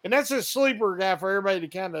invite. And that's a sleeper guy for everybody to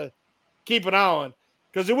kind of keep an eye on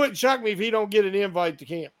because it wouldn't shock me if he don't get an invite to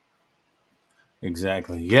camp.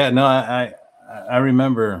 Exactly. Yeah, no, I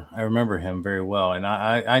remember him very well. And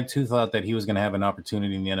I too thought that he was going to have an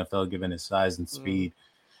opportunity in the NFL given his size and speed.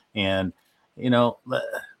 And,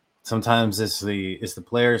 sometimes it's the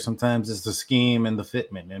player, sometimes it's the scheme and the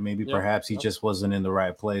fitment. And maybe perhaps he just wasn't in the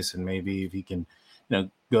right place. And maybe if he can,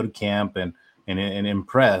 go to camp and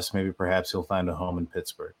impress, maybe perhaps he'll find a home in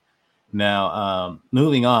Pittsburgh. Now,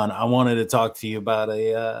 moving on, I wanted to talk to you about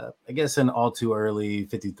an all too early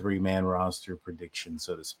 53-man roster prediction,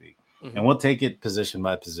 so to speak. Mm-hmm. And we'll take it position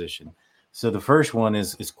by position. So the first one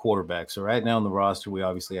is quarterback. So right now on the roster, we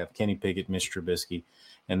obviously have Kenny Pickett, Mitch Trubisky,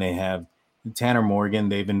 and they have Tanner Morgan.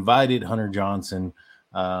 They've invited Hunter Johnson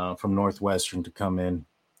from Northwestern to come in.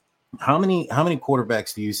 How many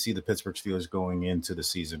quarterbacks do you see the Pittsburgh Steelers going into the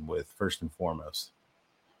season with, first and foremost?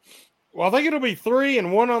 Well, I think it'll be 3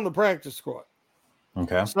 and 1 on the practice squad.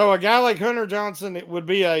 Okay. So a guy like Hunter Johnson, it would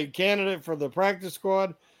be a candidate for the practice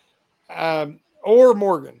squad, or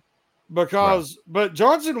Morgan, but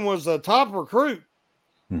Johnson was a top recruit,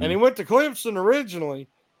 and he went to Clemson originally,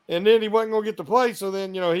 and then he wasn't going to get to play. So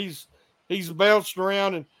then, he's bounced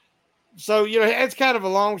around, and So, it's kind of a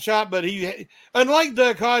long shot, but he, unlike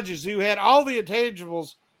Doug Hodges, who had all the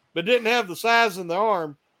intangibles but didn't have the size and the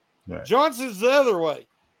arm, right. Johnson's the other way.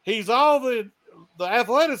 He's all the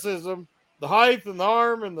athleticism, the height and the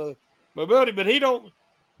arm and the mobility, but we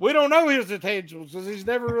don't know his intangibles because he's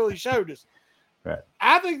never really showed us. Right.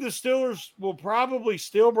 I think the Steelers will probably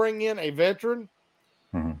still bring in a veteran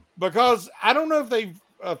because I don't know if they've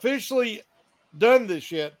officially done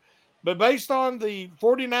this yet, but based on the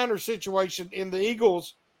 49ers situation in the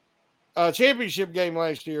Eagles championship game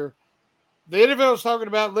last year, the NFL is talking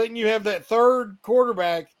about letting you have that third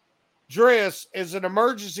quarterback dress as an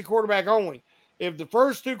emergency quarterback only. If the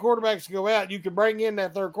first two quarterbacks go out, you can bring in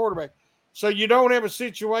that third quarterback. So you don't have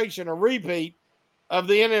a repeat of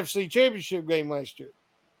the NFC championship game last year.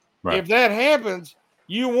 Right. If that happens,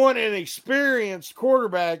 you want an experienced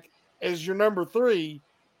quarterback as your number 3,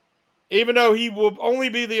 even though he will only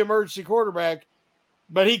be the emergency quarterback,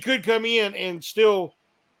 but he could come in and still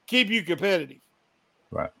keep you competitive.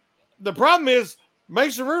 Right. The problem is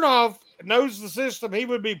Mason Rudolph knows the system. He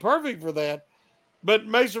would be perfect for that. But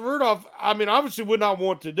Mason Rudolph, obviously would not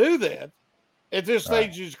want to do that at this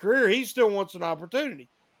stage of his career. He still wants an opportunity.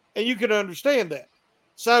 And you can understand that.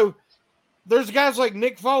 So there's guys like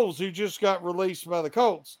Nick Foles who just got released by the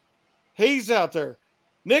Colts. He's out there.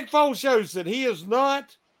 Nick Foles shows that he is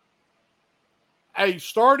not a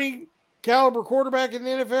starting caliber quarterback in the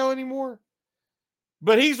NFL anymore.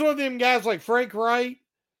 But he's one of them guys like Frank Wright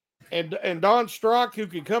and Don Strock who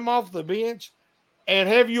can come off the bench and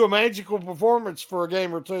have you a magical performance for a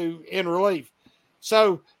game or two in relief.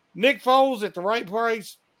 So Nick Foles at the right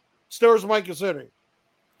price, Steelers might consider him.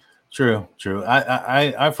 True.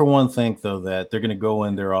 I for one think though that they're going to go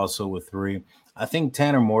in there also with 3. I think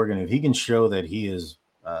Tanner Morgan, if he can show that he is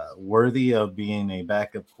worthy of being a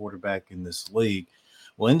backup quarterback in this league,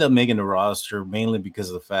 will end up making the roster mainly because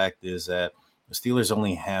of the fact is that the Steelers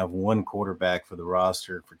only have one quarterback for the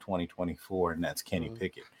roster for 2024, and that's Kenny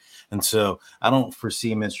Pickett. And so I don't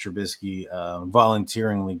foresee Mitch Trubisky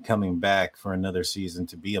voluntarily coming back for another season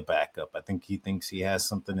to be a backup. I think he thinks he has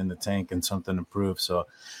something in the tank and something to prove. So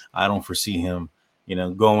I don't foresee him,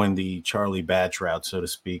 going the Charlie Batch route, so to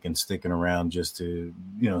speak, and sticking around just to,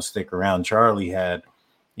 stick around. Charlie had,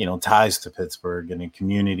 ties to Pittsburgh and a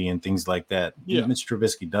community and things like that. Yeah. Mitch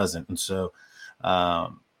Trubisky doesn't. And so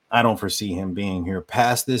I don't foresee him being here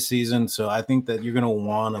past this season. So I think that you're going to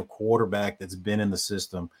want a quarterback that's been in the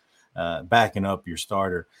system, backing up your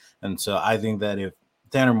starter. And so I think that if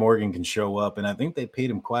Tanner Morgan can show up, and I think they paid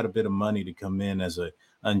him quite a bit of money to come in as a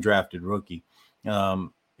undrafted rookie.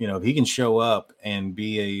 If he can show up and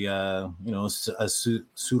be a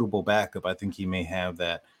suitable backup, I think he may have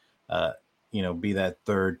that, be that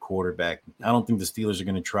third quarterback. I don't think the Steelers are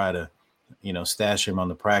going to try to, stash him on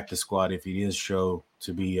the practice squad if he is show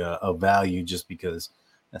to be a value just because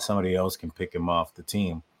somebody else can pick him off the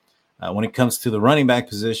team. When it comes to the running back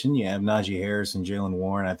position, you have Najee Harris and Jaylen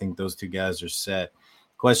Warren. I think those two guys are set.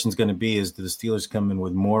 Question's going to be is do the Steelers come in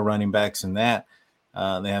with more running backs than that?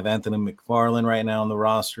 They have Anthony McFarland right now on the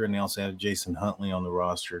roster, and they also have Jason Huntley on the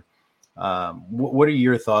roster. What are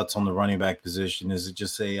your thoughts on the running back position? Is it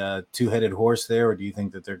just a two-headed horse there, or do you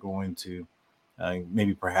think that they're going to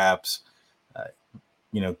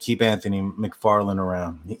keep Anthony McFarland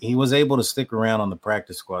around? He was able to stick around on the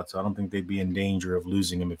practice squad, so I don't think they'd be in danger of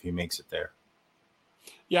losing him if he makes it there.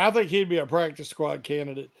 Yeah, I think he'd be a practice squad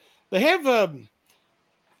candidate. They have,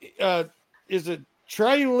 is it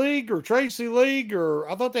Trey League or Tracy League, or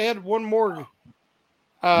I thought they had one more.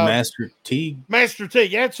 Master Teague. Master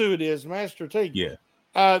Teague, that's who it is, Master Teague.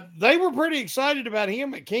 Yeah. They were pretty excited about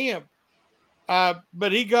him at camp,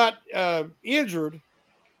 but he got injured.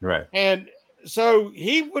 Right. And so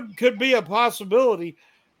he could be a possibility.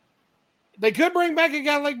 They could bring back a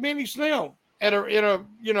guy like Benny Snell in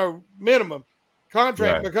a minimum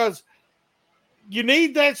contract because you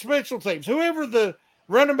need that special teams. Whoever the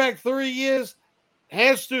running back 3 is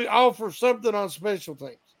has to offer something on special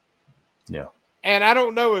teams. Yeah. And I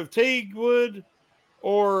don't know if Teague would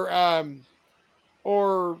or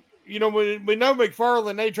we know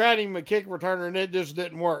McFarland, they tried him a kick returner and it just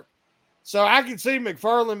didn't work. So I can see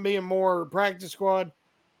McFarland being more practice squad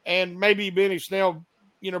and maybe Benny Snell,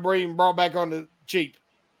 being brought back on the cheap.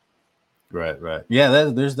 Right. Yeah,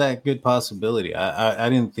 there's that good possibility. I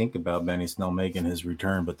didn't think about Benny Snell making his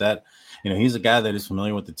return, but that, he's a guy that is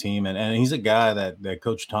familiar with the team, and he's a guy that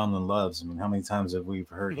Coach Tomlin loves. I mean, how many times have we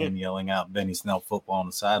heard him yelling out Benny Snell football on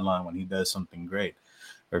the sideline when he does something great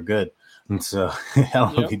or good? And so I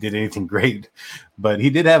don't know if he did anything great, but he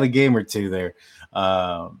did have a game or two there.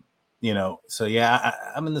 So yeah,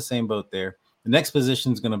 I'm in the same boat there. The next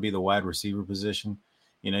position is going to be the wide receiver position.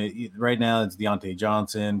 Right now it's Deontay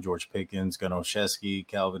Johnson, George Pickens, Gunnar Olszewski,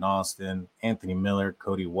 Calvin Austin, Anthony Miller,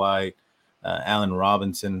 Cody White, Allen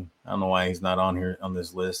Robinson. I don't know why he's not on here on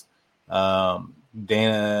this list.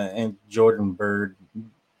 Dana and Jordan Bird, a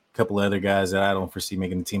couple other guys that I don't foresee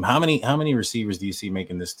making the team. How many receivers do you see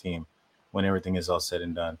making this team when everything is all said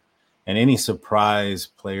and done? And any surprise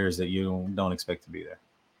players that you don't expect to be there?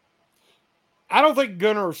 I don't think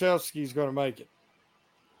Gunnar Olszewski is going to make it.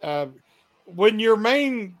 When your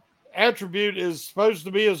main attribute is supposed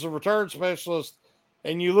to be as a return specialist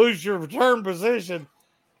and you lose your return position,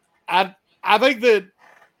 I think that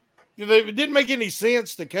it didn't make any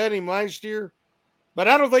sense to cut him last year, but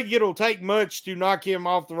I don't think it'll take much to knock him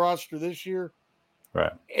off the roster this year.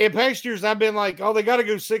 Right. In past years, I've been like, they got to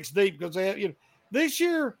go 6 deep because they have, this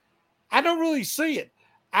year, I don't really see it.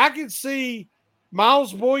 I can see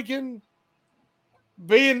Miles Boykin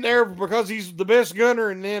being there because he's the best gunner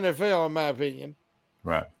in the NFL, in my opinion.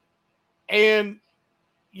 Right. And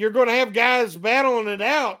you're going to have guys battling it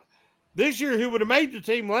out this year who would have made the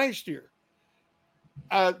team last year.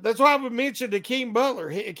 That's why I would mention Akeem Butler.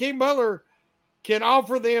 Akeem Butler can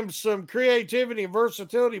offer them some creativity and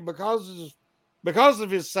versatility because of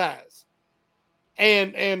his size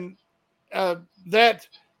and that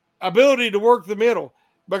ability to work the middle.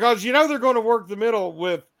 Because they're going to work the middle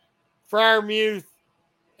with Freiermuth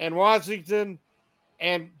and Washington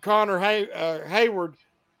and Connor Hayward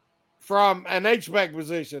from an H-back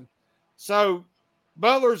position. So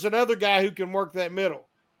Butler's another guy who can work that middle.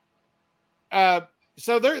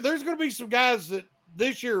 So there's going to be some guys that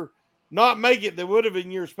this year not make it that would have in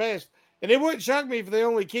years past. And it wouldn't shock me if they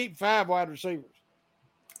only keep 5 wide receivers.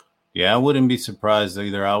 Yeah, I wouldn't be surprised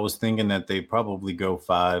either. I was thinking that they probably go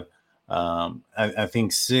 5. I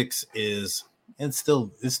think 6 it's still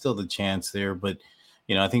the chance there, but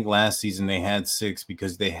I think last season they had 6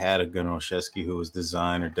 because they had a Gunnar Olszewski who was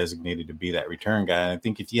designed or designated to be that return guy. And I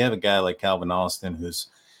think if you have a guy like Calvin Austin who's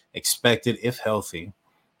expected, if healthy,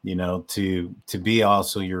 to be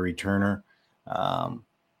also your returner, I'm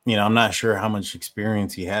not sure how much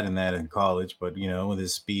experience he had in that in college, but with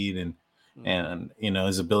his speed and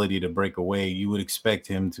his ability to break away, you would expect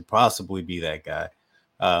him to possibly be that guy.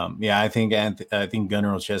 I think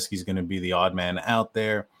Gunnar Olszewski is going to be the odd man out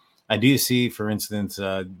there. I do see, for instance,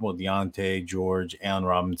 Deontay, George, Allen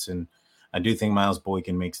Robinson. I do think Miles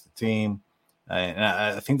Boykin makes the team. And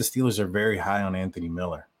I think the Steelers are very high on Anthony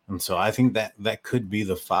Miller. And so I think that could be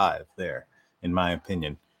the 5 there, in my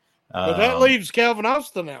opinion. But that leaves Calvin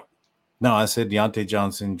Austin out. No, I said Deontay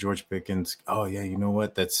Johnson, George Pickens. Oh, yeah, you know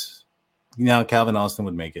what? Calvin Austin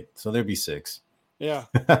would make it. So there'd be 6. Yeah.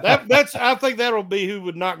 I think that'll be who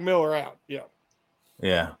would knock Miller out. Yeah.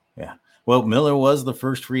 Yeah. Well, Miller was the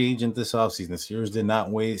first free agent this offseason. The Steelers did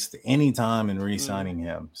not waste any time in re-signing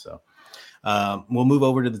him. So we'll move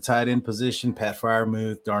over to the tight end position. Pat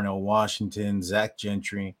Freiermuth, Darnell Washington, Zach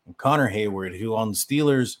Gentry, and Connor Hayward, who on the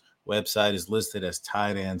Steelers website is listed as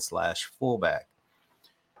tight end / fullback.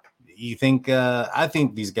 You think? I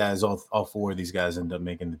think these guys, all 4 of these guys, end up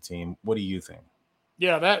making the team. What do you think?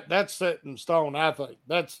 Yeah, that's set in stone. I think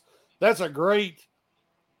that's a great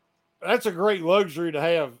luxury to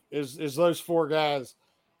have is those 4 guys,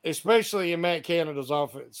 especially in Matt Canada's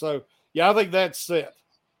offense. So yeah, I think that's set.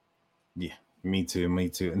 Yeah, me too.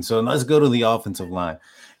 And so let's go to the offensive line.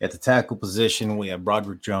 At the tackle position, we have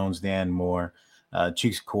Broderick Jones, Dan Moore,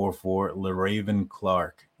 Cheeks Corford, LaRaven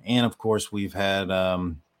Clark, and of course we've had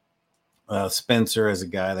Spencer as a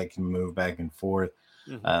guy that can move back and forth,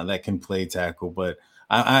 that can play tackle. But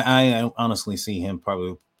I honestly see him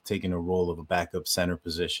probably taking a role of a backup center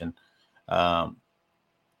position.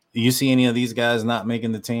 You see any of these guys not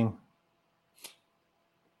making the team?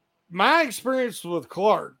 My experience with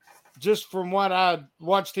Clark, just from what I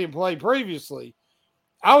watched him play previously,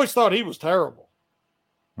 I always thought he was terrible.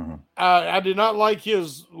 Mm-hmm. I did not like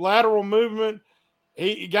his lateral movement.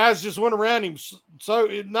 Guys just went around him. So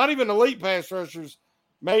not even elite pass rushers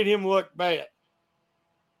made him look bad.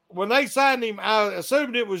 When they signed him, I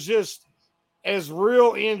assumed it was just as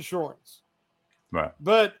real insurance. Right.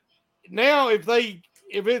 But now if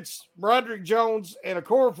it's Broderick Jones and a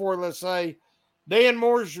Corford, let's say, Dan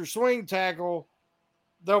Moore's your swing tackle,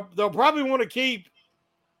 they'll probably want to keep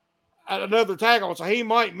another tackle, so he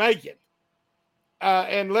might make it.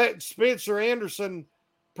 And let Spencer Anderson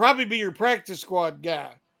probably be your practice squad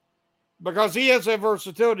guy because he has that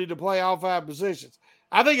versatility to play all 5 positions.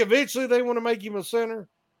 I think eventually they want to make him a center,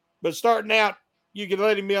 but starting out, you can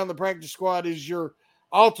let him be on the practice squad as your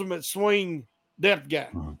ultimate swing depth guy.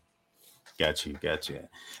 Mm-hmm. Got you.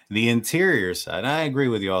 The interior side, I agree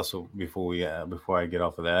with you. Also, before I get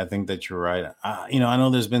off of that, I think that you're right. I know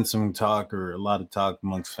there's been some talk or a lot of talk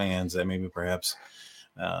amongst fans that maybe perhaps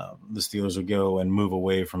the Steelers would go and move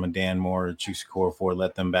away from a Dan Moore or Chukwueze Okorafor,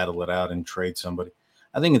 let them battle it out and trade somebody.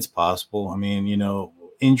 I think it's possible. I mean,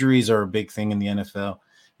 injuries are a big thing in the NFL.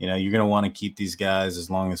 You're going to want to keep these guys as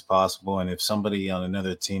long as possible. And if somebody on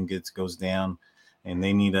another team goes down and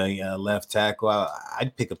they need a left tackle,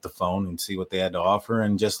 I'd pick up the phone and see what they had to offer.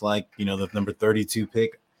 And just like, the number 32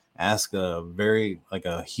 pick, ask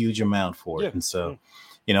a huge amount for it. Yeah. And so,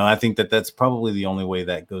 I think that's probably the only way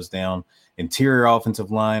that goes down. Interior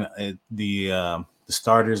offensive line, the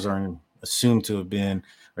starters are assumed to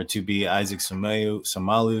be Isaac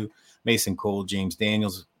Samalu, Mason Cole, James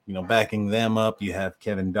Daniels. Backing them up, you have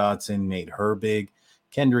Kevin Dotson, Nate Herbig,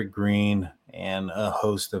 Kendrick Green, and a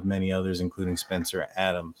host of many others, including Spencer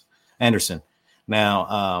Anderson.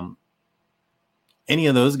 Now, any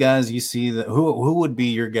of those guys you see who would be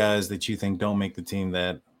your guys that you think don't make the team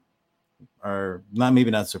that are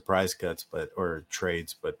maybe not surprise cuts, or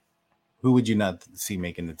trades, but who would you not see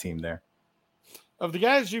making the team there? Of the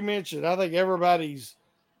guys you mentioned, I think everybody's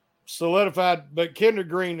solidified, but Kendrick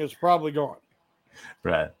Green is probably gone.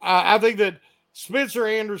 Right. I think that Spencer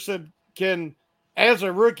Anderson can, as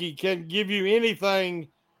a rookie, can give you anything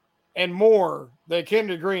and more that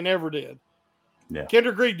Kendrick Green ever did. Yeah.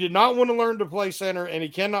 Kendrick Green did not want to learn to play center, and he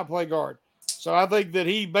cannot play guard. So I think that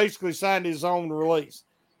he basically signed his own release.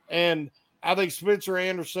 And I think Spencer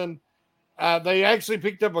Anderson, they actually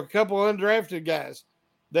picked up a couple undrafted guys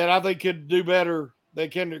that I think could do better than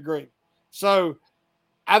Kendrick Green. So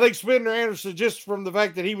I think Spencer Anderson, just from the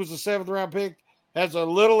fact that he was a 7th-round pick, has a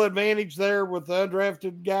little advantage there with the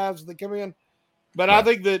undrafted guys that come in. But I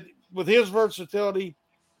think that with his versatility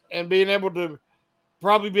and being able to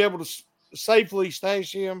probably be able to safely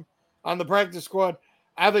stash him on the practice squad,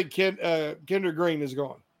 I think Kendrick Green is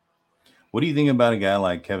gone. What do you think about a guy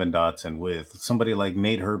like Kevin Dotson with somebody like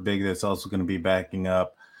Nate Herbig that's also going to be backing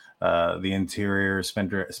up the interior,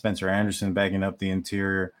 Spencer Anderson backing up the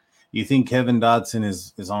interior? You think Kevin Dotson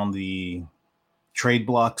is on the trade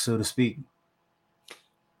block, so to speak?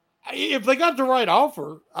 If they got the right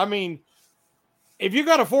offer, I mean, if you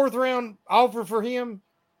got a 4th-round offer for him,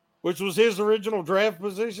 which was his original draft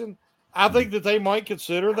position, I think that they might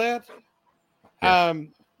consider that. Yeah.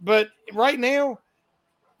 But right now,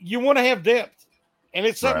 you want to have depth, and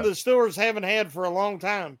it's something the Steelers haven't had for a long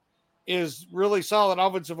time, is really solid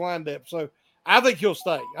offensive line depth. So I think he'll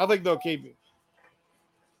stay. I think they'll keep him.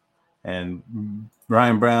 And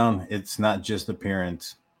Ryan Brown, it's not just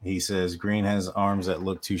appearance. He says Green has arms that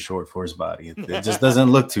look too short for his body. It just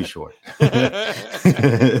doesn't look too short.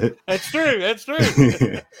 That's true.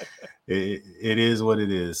 It is what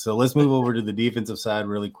it is. So let's move over to the defensive side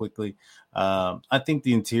really quickly. I think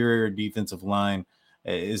the interior defensive line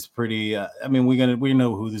is pretty. We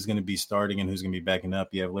know who's going to be starting and who's going to be backing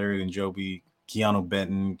up. You have Larry Njoku, Keanu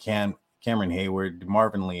Benton, Cameron Hayward,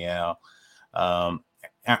 Marvin Leal,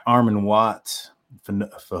 Armin Watts,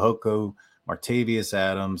 Fehoko, Martavius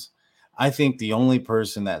Adams. I think the only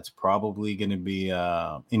person that's probably going to be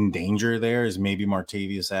in danger there is maybe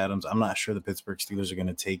Martavius Adams. I'm not sure the Pittsburgh Steelers are going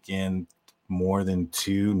to take in more than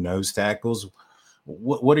 2 nose tackles.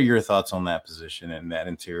 What are your thoughts on that position and that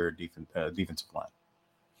interior defensive line?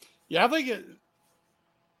 Yeah, I think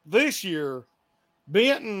this year,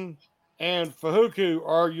 Benton and Fehoko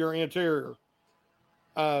are your interior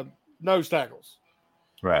nose tackles.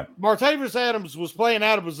 Right. Martavius Adams was playing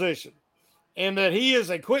out of position, and that he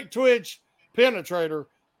is a quick twitch penetrator,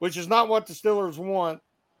 which is not what the Steelers want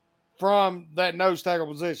from that nose tackle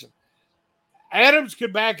position. Adams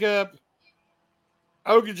could back up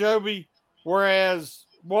Ogunjobi, whereas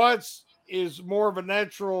Watts is more of a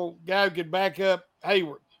natural guy who could back up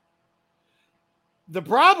Hayward. The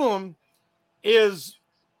problem is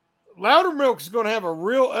Loudermilk is going to have a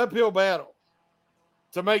real uphill battle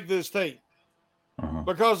to make this team.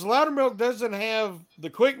 Because Loudermilk doesn't have the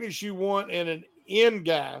quickness you want in an end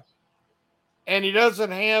guy, and he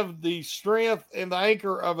doesn't have the strength and the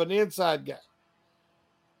anchor of an inside guy.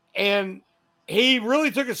 And he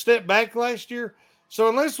really took a step back last year. So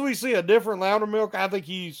unless we see a different Loudermilk, I think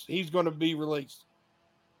he's going to be released.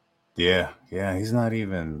 Yeah, he's not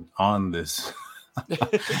even on this.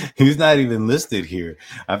 He's not even listed here.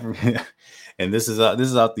 I forget. And this is off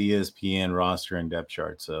the ESPN roster and depth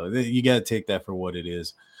chart. So you got to take that for what it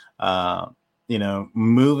is.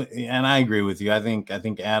 Move. And I agree with you. I think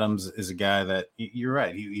Adams is a guy that you're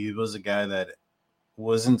right. He was a guy that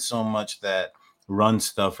wasn't so much that run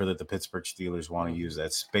stuffer that the Pittsburgh Steelers want to use,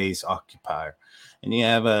 that space occupier. And you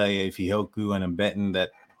have a Fehoko and a Benton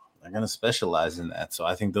that to specialize in that. So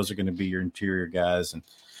I think those are going to be your interior guys,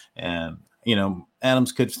 and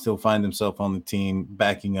Adams could still find himself on the team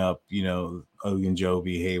backing up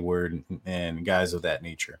Ogunjobi, Hayward, and guys of that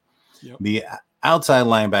nature. Yep. The outside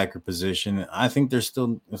linebacker position, I think there's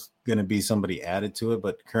still going to be somebody added to it,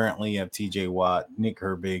 but currently you have TJ Watt, Nick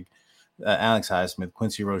Herbig, Alex Highsmith,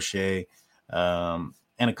 Quincy Roche,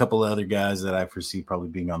 and a couple of other guys that I foresee probably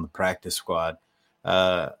being on the practice squad.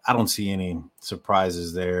 I don't see any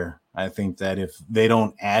surprises there. I think that if they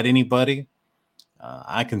don't add anybody,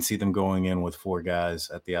 I can see them going in with 4 guys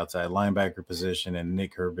at the outside linebacker position and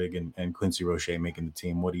Nick Herbig and Quincy Roche making the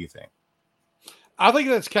team. What do you think? I think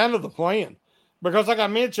that's kind of the plan because, like I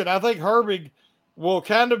mentioned, I think Herbig will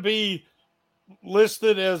kind of be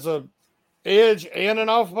listed as a edge and an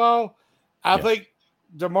off ball. I think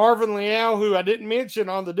DeMarvin Leal, who I didn't mention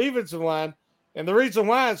on the defensive line, and the reason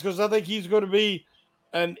why is because I think he's going to be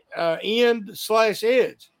an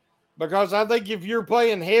end/edge because I think if you're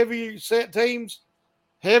playing heavy set teams,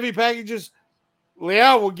 heavy packages,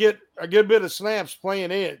 Leal will get a good bit of snaps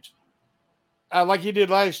playing edge like he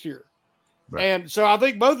did last year. Right. And so I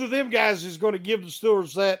think both of them guys is going to give the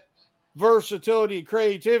Steelers that versatility and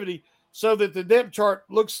creativity so that the depth chart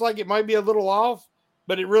looks like it might be a little off,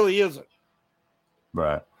 but it really isn't.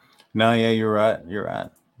 Right. No, yeah, you're right. You're right.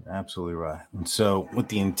 You're absolutely right. And so with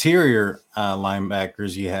the interior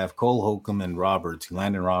linebackers, you have Cole Holcomb and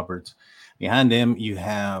Landon Roberts. Behind him, you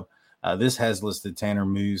have this has listed Tanner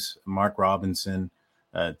Moose, Mark Robinson,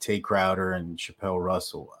 Tay Crowder, and Chappelle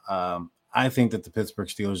Russell. I think that the Pittsburgh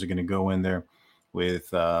Steelers are going to go in there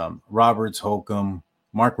with Roberts, Holcomb.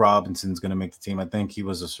 Mark Robinson's going to make the team. I think he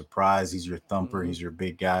was a surprise. He's your thumper. Mm-hmm. He's your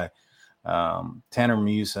big guy. Tanner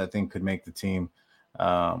Muse, I think, could make the team.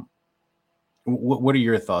 What are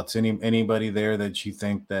your thoughts? Anybody there that you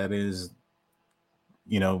think that is,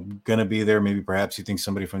 going to be there? Maybe perhaps you think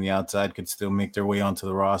somebody from the outside could still make their way onto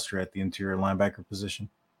the roster at the interior linebacker position?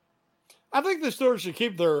 I think the Steelers should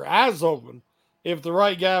keep their eyes open if the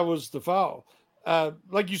right guy was to fall.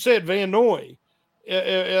 Like you said, Van Noy,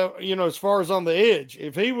 as far as on the edge,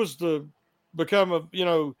 if he was to become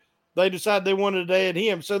they decide they wanted to add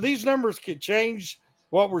him. So these numbers could change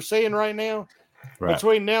what we're seeing right now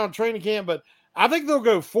between now and training camp. But I think they'll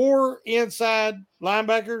go 4 inside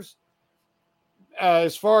linebackers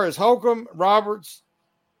as far as Holcomb, Robertson,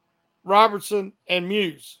 and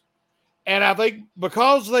Muse. And I think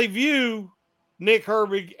because they view Nick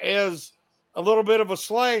Herbig as a little bit of a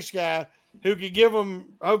slash guy who could give them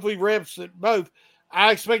hopefully reps at both,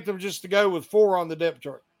 I expect them just to go with 4 on the depth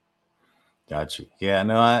chart. Gotcha. Yeah,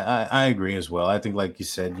 no, I agree as well. I think, like you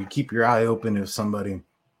said, you keep your eye open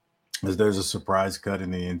if there's a surprise cut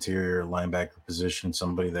in the interior linebacker position,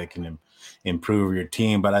 somebody that can improve your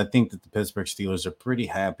team. But I think that the Pittsburgh Steelers are pretty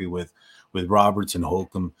happy with Roberts and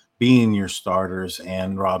Holcomb being your starters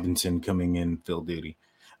and Robinson coming in fill duty.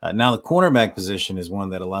 Now, the cornerback position is one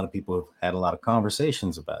that a lot of people have had a lot of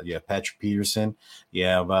conversations about. You have Patrick Peterson, you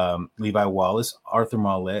have Levi Wallace, Arthur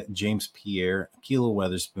Maulet, James Pierre, Akilah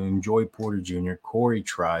Weatherspoon, Joey Porter Jr., Corey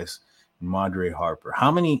Trice, and Madre Harper. How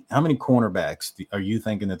many cornerbacks are you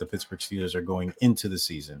thinking that the Pittsburgh Steelers are going into the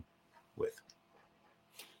season with?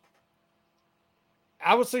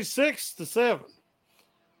 I would say 6 to 7.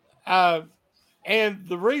 And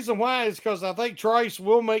the reason why is because I think Trice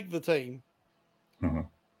will make the team. Mm-hmm.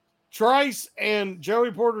 Trice and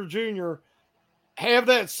Joey Porter Jr. have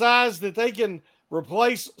that size that they can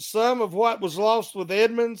replace some of what was lost with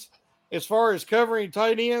Edmonds as far as covering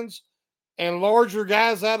tight ends and larger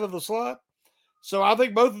guys out of the slot. So I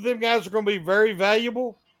think both of them guys are going to be very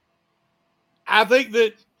valuable. I think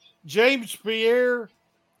that James Pierre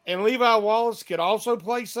and Levi Wallace could also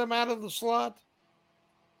play some out of the slot,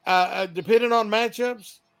 depending on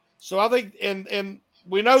matchups. So I think, and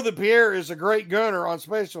we know that Pierre is a great gunner on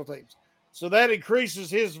special teams, so that increases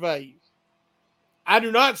his value. I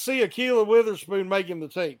do not see Akilah Witherspoon making the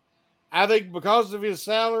team. I think because of his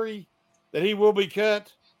salary that he will be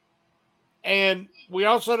cut. And we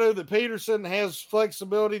also know that Peterson has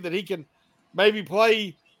flexibility that he can maybe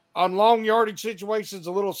play on long yardage situations,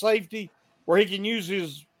 a little safety, where he can use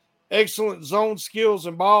his excellent zone skills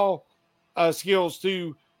and ball skills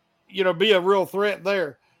to, be a real threat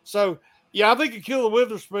there. So, yeah, I think Akilah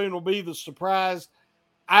Witherspoon will be the surprise.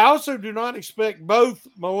 I also do not expect both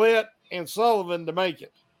Maulet and Sullivan to make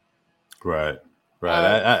it. Right.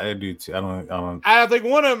 I do too. I think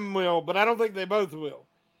one of them will, but I don't think they both will.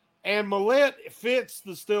 And Maulet fits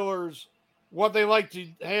the Steelers what they like to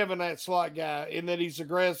have in that slot guy, in that he's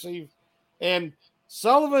aggressive. And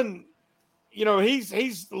Sullivan, he's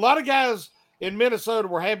a lot of guys in Minnesota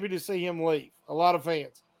were happy to see him leave. A lot of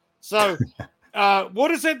fans. So We'll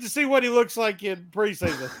just have to see what he looks like in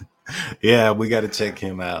preseason. Yeah, we got to check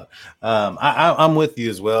him out. I'm with you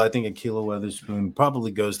as well. I think Akila Weatherspoon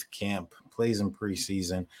probably goes to camp, plays in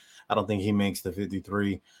preseason. I don't think he makes the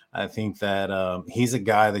 53. I think that he's a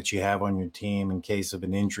guy that you have on your team in case of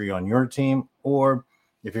an injury on your team, or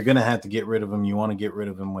if you're going to have to get rid of him, you want to get rid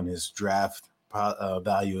of him when his draft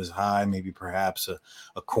value is high. Maybe perhaps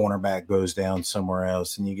a cornerback goes down somewhere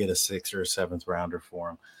else and you get a 6th or a 7th rounder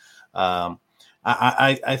for him.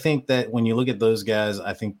 I think that when you look at those guys,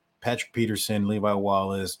 I think Patrick Peterson, Levi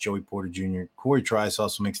Wallace, Joey Porter Jr., Corey Trice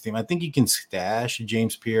also makes the team. I think you can stash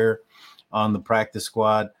James Pierre on the practice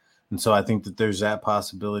squad. And so I think that there's that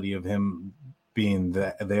possibility of him being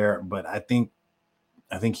there. But I think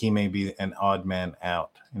he may be an odd man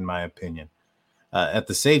out, in my opinion. At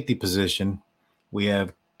the safety position, we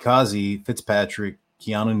have Kazi, Fitzpatrick,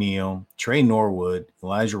 Keanu Neal, Trey Norwood,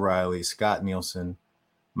 Elijah Riley, Scott Nielsen,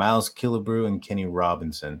 Miles Killebrew, and Kenny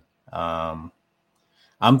Robinson. I'm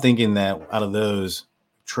thinking that out of those,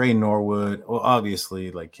 Trey Norwood, well,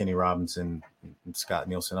 obviously, like Kenny Robinson and Scott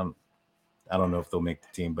Nielsen, I don't know if they'll make the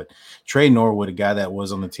team, but Trey Norwood, a guy that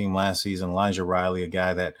was on the team last season, Elijah Riley, a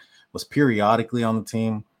guy that was periodically on the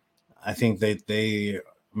team. I think they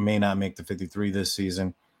may not make the 53 this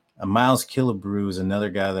season. Miles Killebrew is another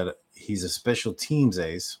guy that he's a special teams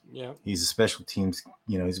ace. Yeah, he's a special teams.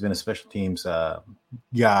 He's been a special teams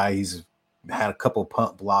guy. He's had a couple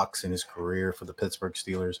punt blocks in his career for the Pittsburgh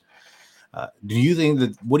Steelers. What do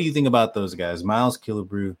you think about those guys? Miles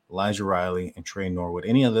Killebrew, Elijah Riley, and Trey Norwood.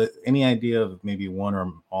 Any idea of maybe one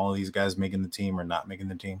or all of these guys making the team or not making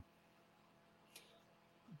the team?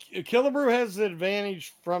 Killebrew has the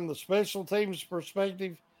advantage from the special teams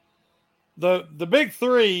perspective. The big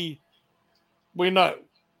three, we know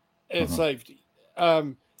at safety.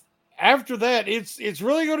 After that, it's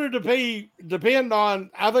really going to depend on,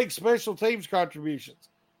 I think, special teams contributions.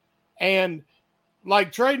 And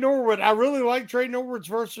like Trey Norwood, I really like Trey Norwood's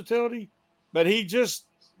versatility, but he just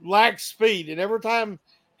lacks speed. And every time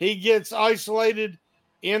he gets isolated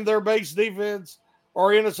in their base defense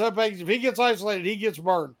or in a sub-base, if he gets isolated, he gets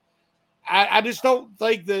burned. I just don't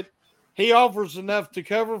think that he offers enough to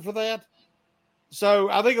cover for that. So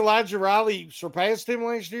I think Elijah Riley surpassed him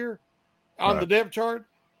last year on the depth chart.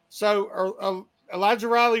 So Elijah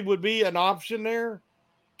Riley would be an option there.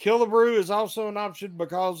 Killebrew is also an option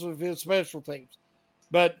because of his special teams.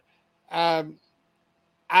 But I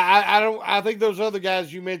think those other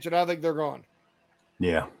guys you mentioned, I think they're gone.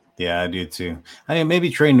 Yeah, I do too. I mean, maybe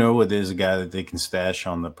Trey Norwood is a guy that they can stash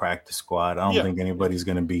on the practice squad. I don't think anybody's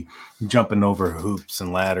going to be jumping over hoops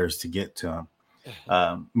and ladders to get to him.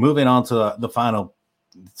 Moving on to the final,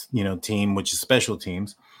 team, which is special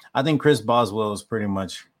teams. I think Chris Boswell is pretty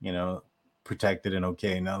much, protected and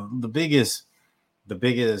okay. Now, the biggest,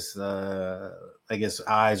 I guess,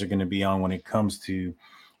 eyes are going to be on when it comes to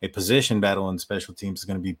a position battle in special teams is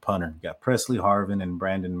going to be punter. You got Presley Harvin and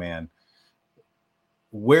Brandon Mann.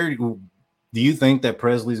 Where do you think that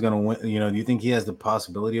Presley's going to win? Do you think he has the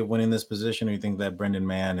possibility of winning this position, or you think that Brandon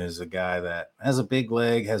Mann is a guy that has a big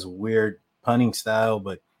leg, has a weird punting style,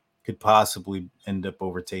 but could possibly end up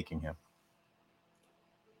overtaking him?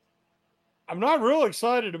 I'm not real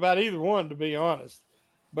excited about either one, to be honest,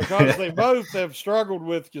 because they both have struggled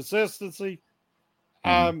with consistency.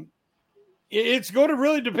 It's going to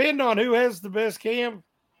really depend on who has the best camp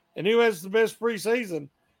and who has the best preseason.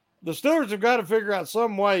 The Steelers have got to figure out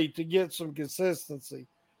some way to get some consistency.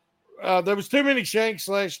 There was too many shanks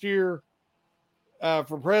last year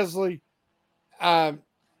for Presley. I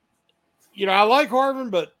like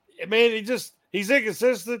Harvin, but man, he's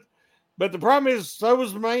inconsistent. But the problem is, so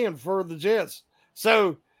was the man for the Jets.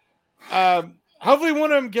 So hopefully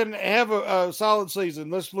one of them can have a solid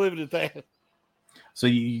season. Let's leave it at that. So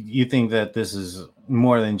you think that this is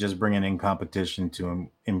more than just bringing in competition to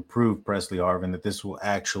improve Presley Harvin, that this will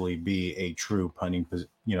actually be a true punting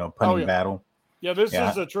battle? Yeah, this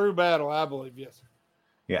is a true battle, I believe, yes.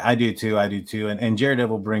 Yeah, I do too. And Jared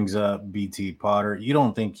Devil brings up BT Potter. You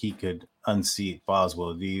don't think he could unseat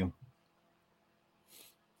Boswell, do you?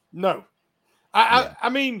 No. I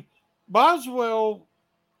mean, Boswell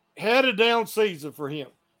had a down season for him.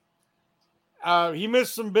 He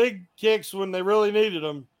missed some big kicks when they really needed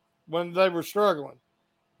them, when they were struggling.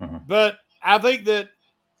 But I think that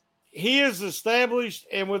he is established,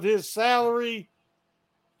 and with his salary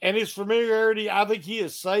and his familiarity, I think he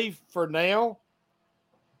is safe for now.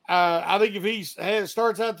 I think if he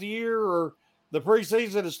starts out the year or the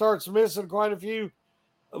preseason and starts missing quite a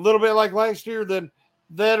little bit like last year, then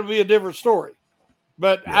that'll be a different story.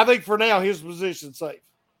 But I think for now, his position's safe.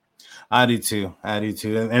 I do too.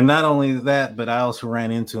 And not only that, but I also ran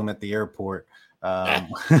into him at the airport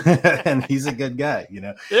And he's a good guy, you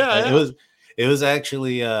know. Yeah. It was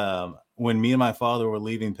actually when me and my father were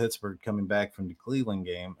leaving Pittsburgh, coming back from the Cleveland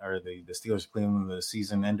game, or the Steelers Cleveland, the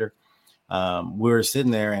season ender. We were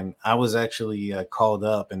sitting there, and I was actually called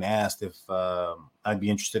up and asked if I'd be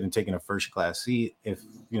interested in taking a first class seat. If,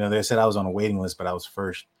 you know, they said I was on a waiting list, but I was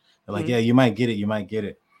first. They're like, yeah, you might get it. You might get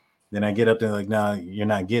it. Then I get up there like, no, you're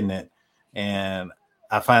not getting it. And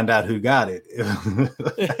I find out who got it.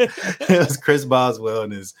 It was Chris Boswell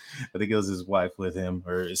and I think it was his wife with him,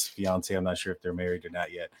 or his fiance. I'm not sure if they're married or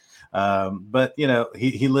not yet. But, you know,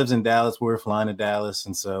 he lives in Dallas. We were flying to Dallas.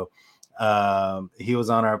 And so he was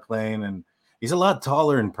on our plane, and he's a lot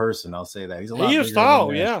taller in person. I'll say that. He's a lot bigger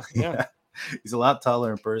tall. Yeah. Yeah. He's a lot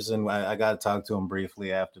taller in person. I got to talk to him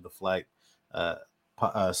briefly after the flight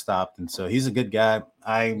stopped. And so he's a good guy.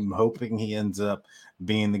 I'm hoping he ends up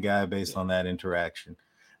being the guy based on that interaction.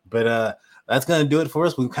 But that's going to do it for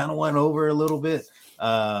us. We kind of went over a little bit.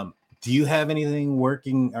 Do you have anything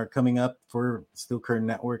working or coming up for Steel Curtain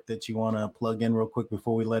Network that you want to plug in real quick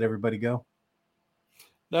before we let everybody go?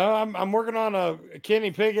 No, I'm working on a Kenny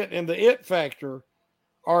Pickett and the It Factor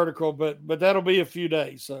article, but that'll be a few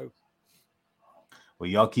days. So, well,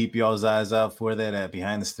 y'all keep y'all's eyes out for that at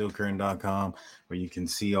behindthesteelcurtain.com, where you can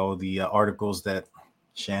see all the articles that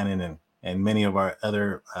Shannon and many of our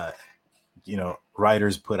other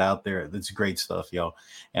writers put out there. That's great stuff, y'all.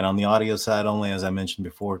 And on the audio side only, as I mentioned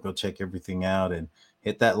before, go check everything out and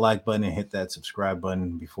hit that like button and hit that subscribe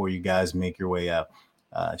button before you guys make your way out.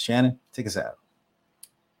 Shannon, take us out.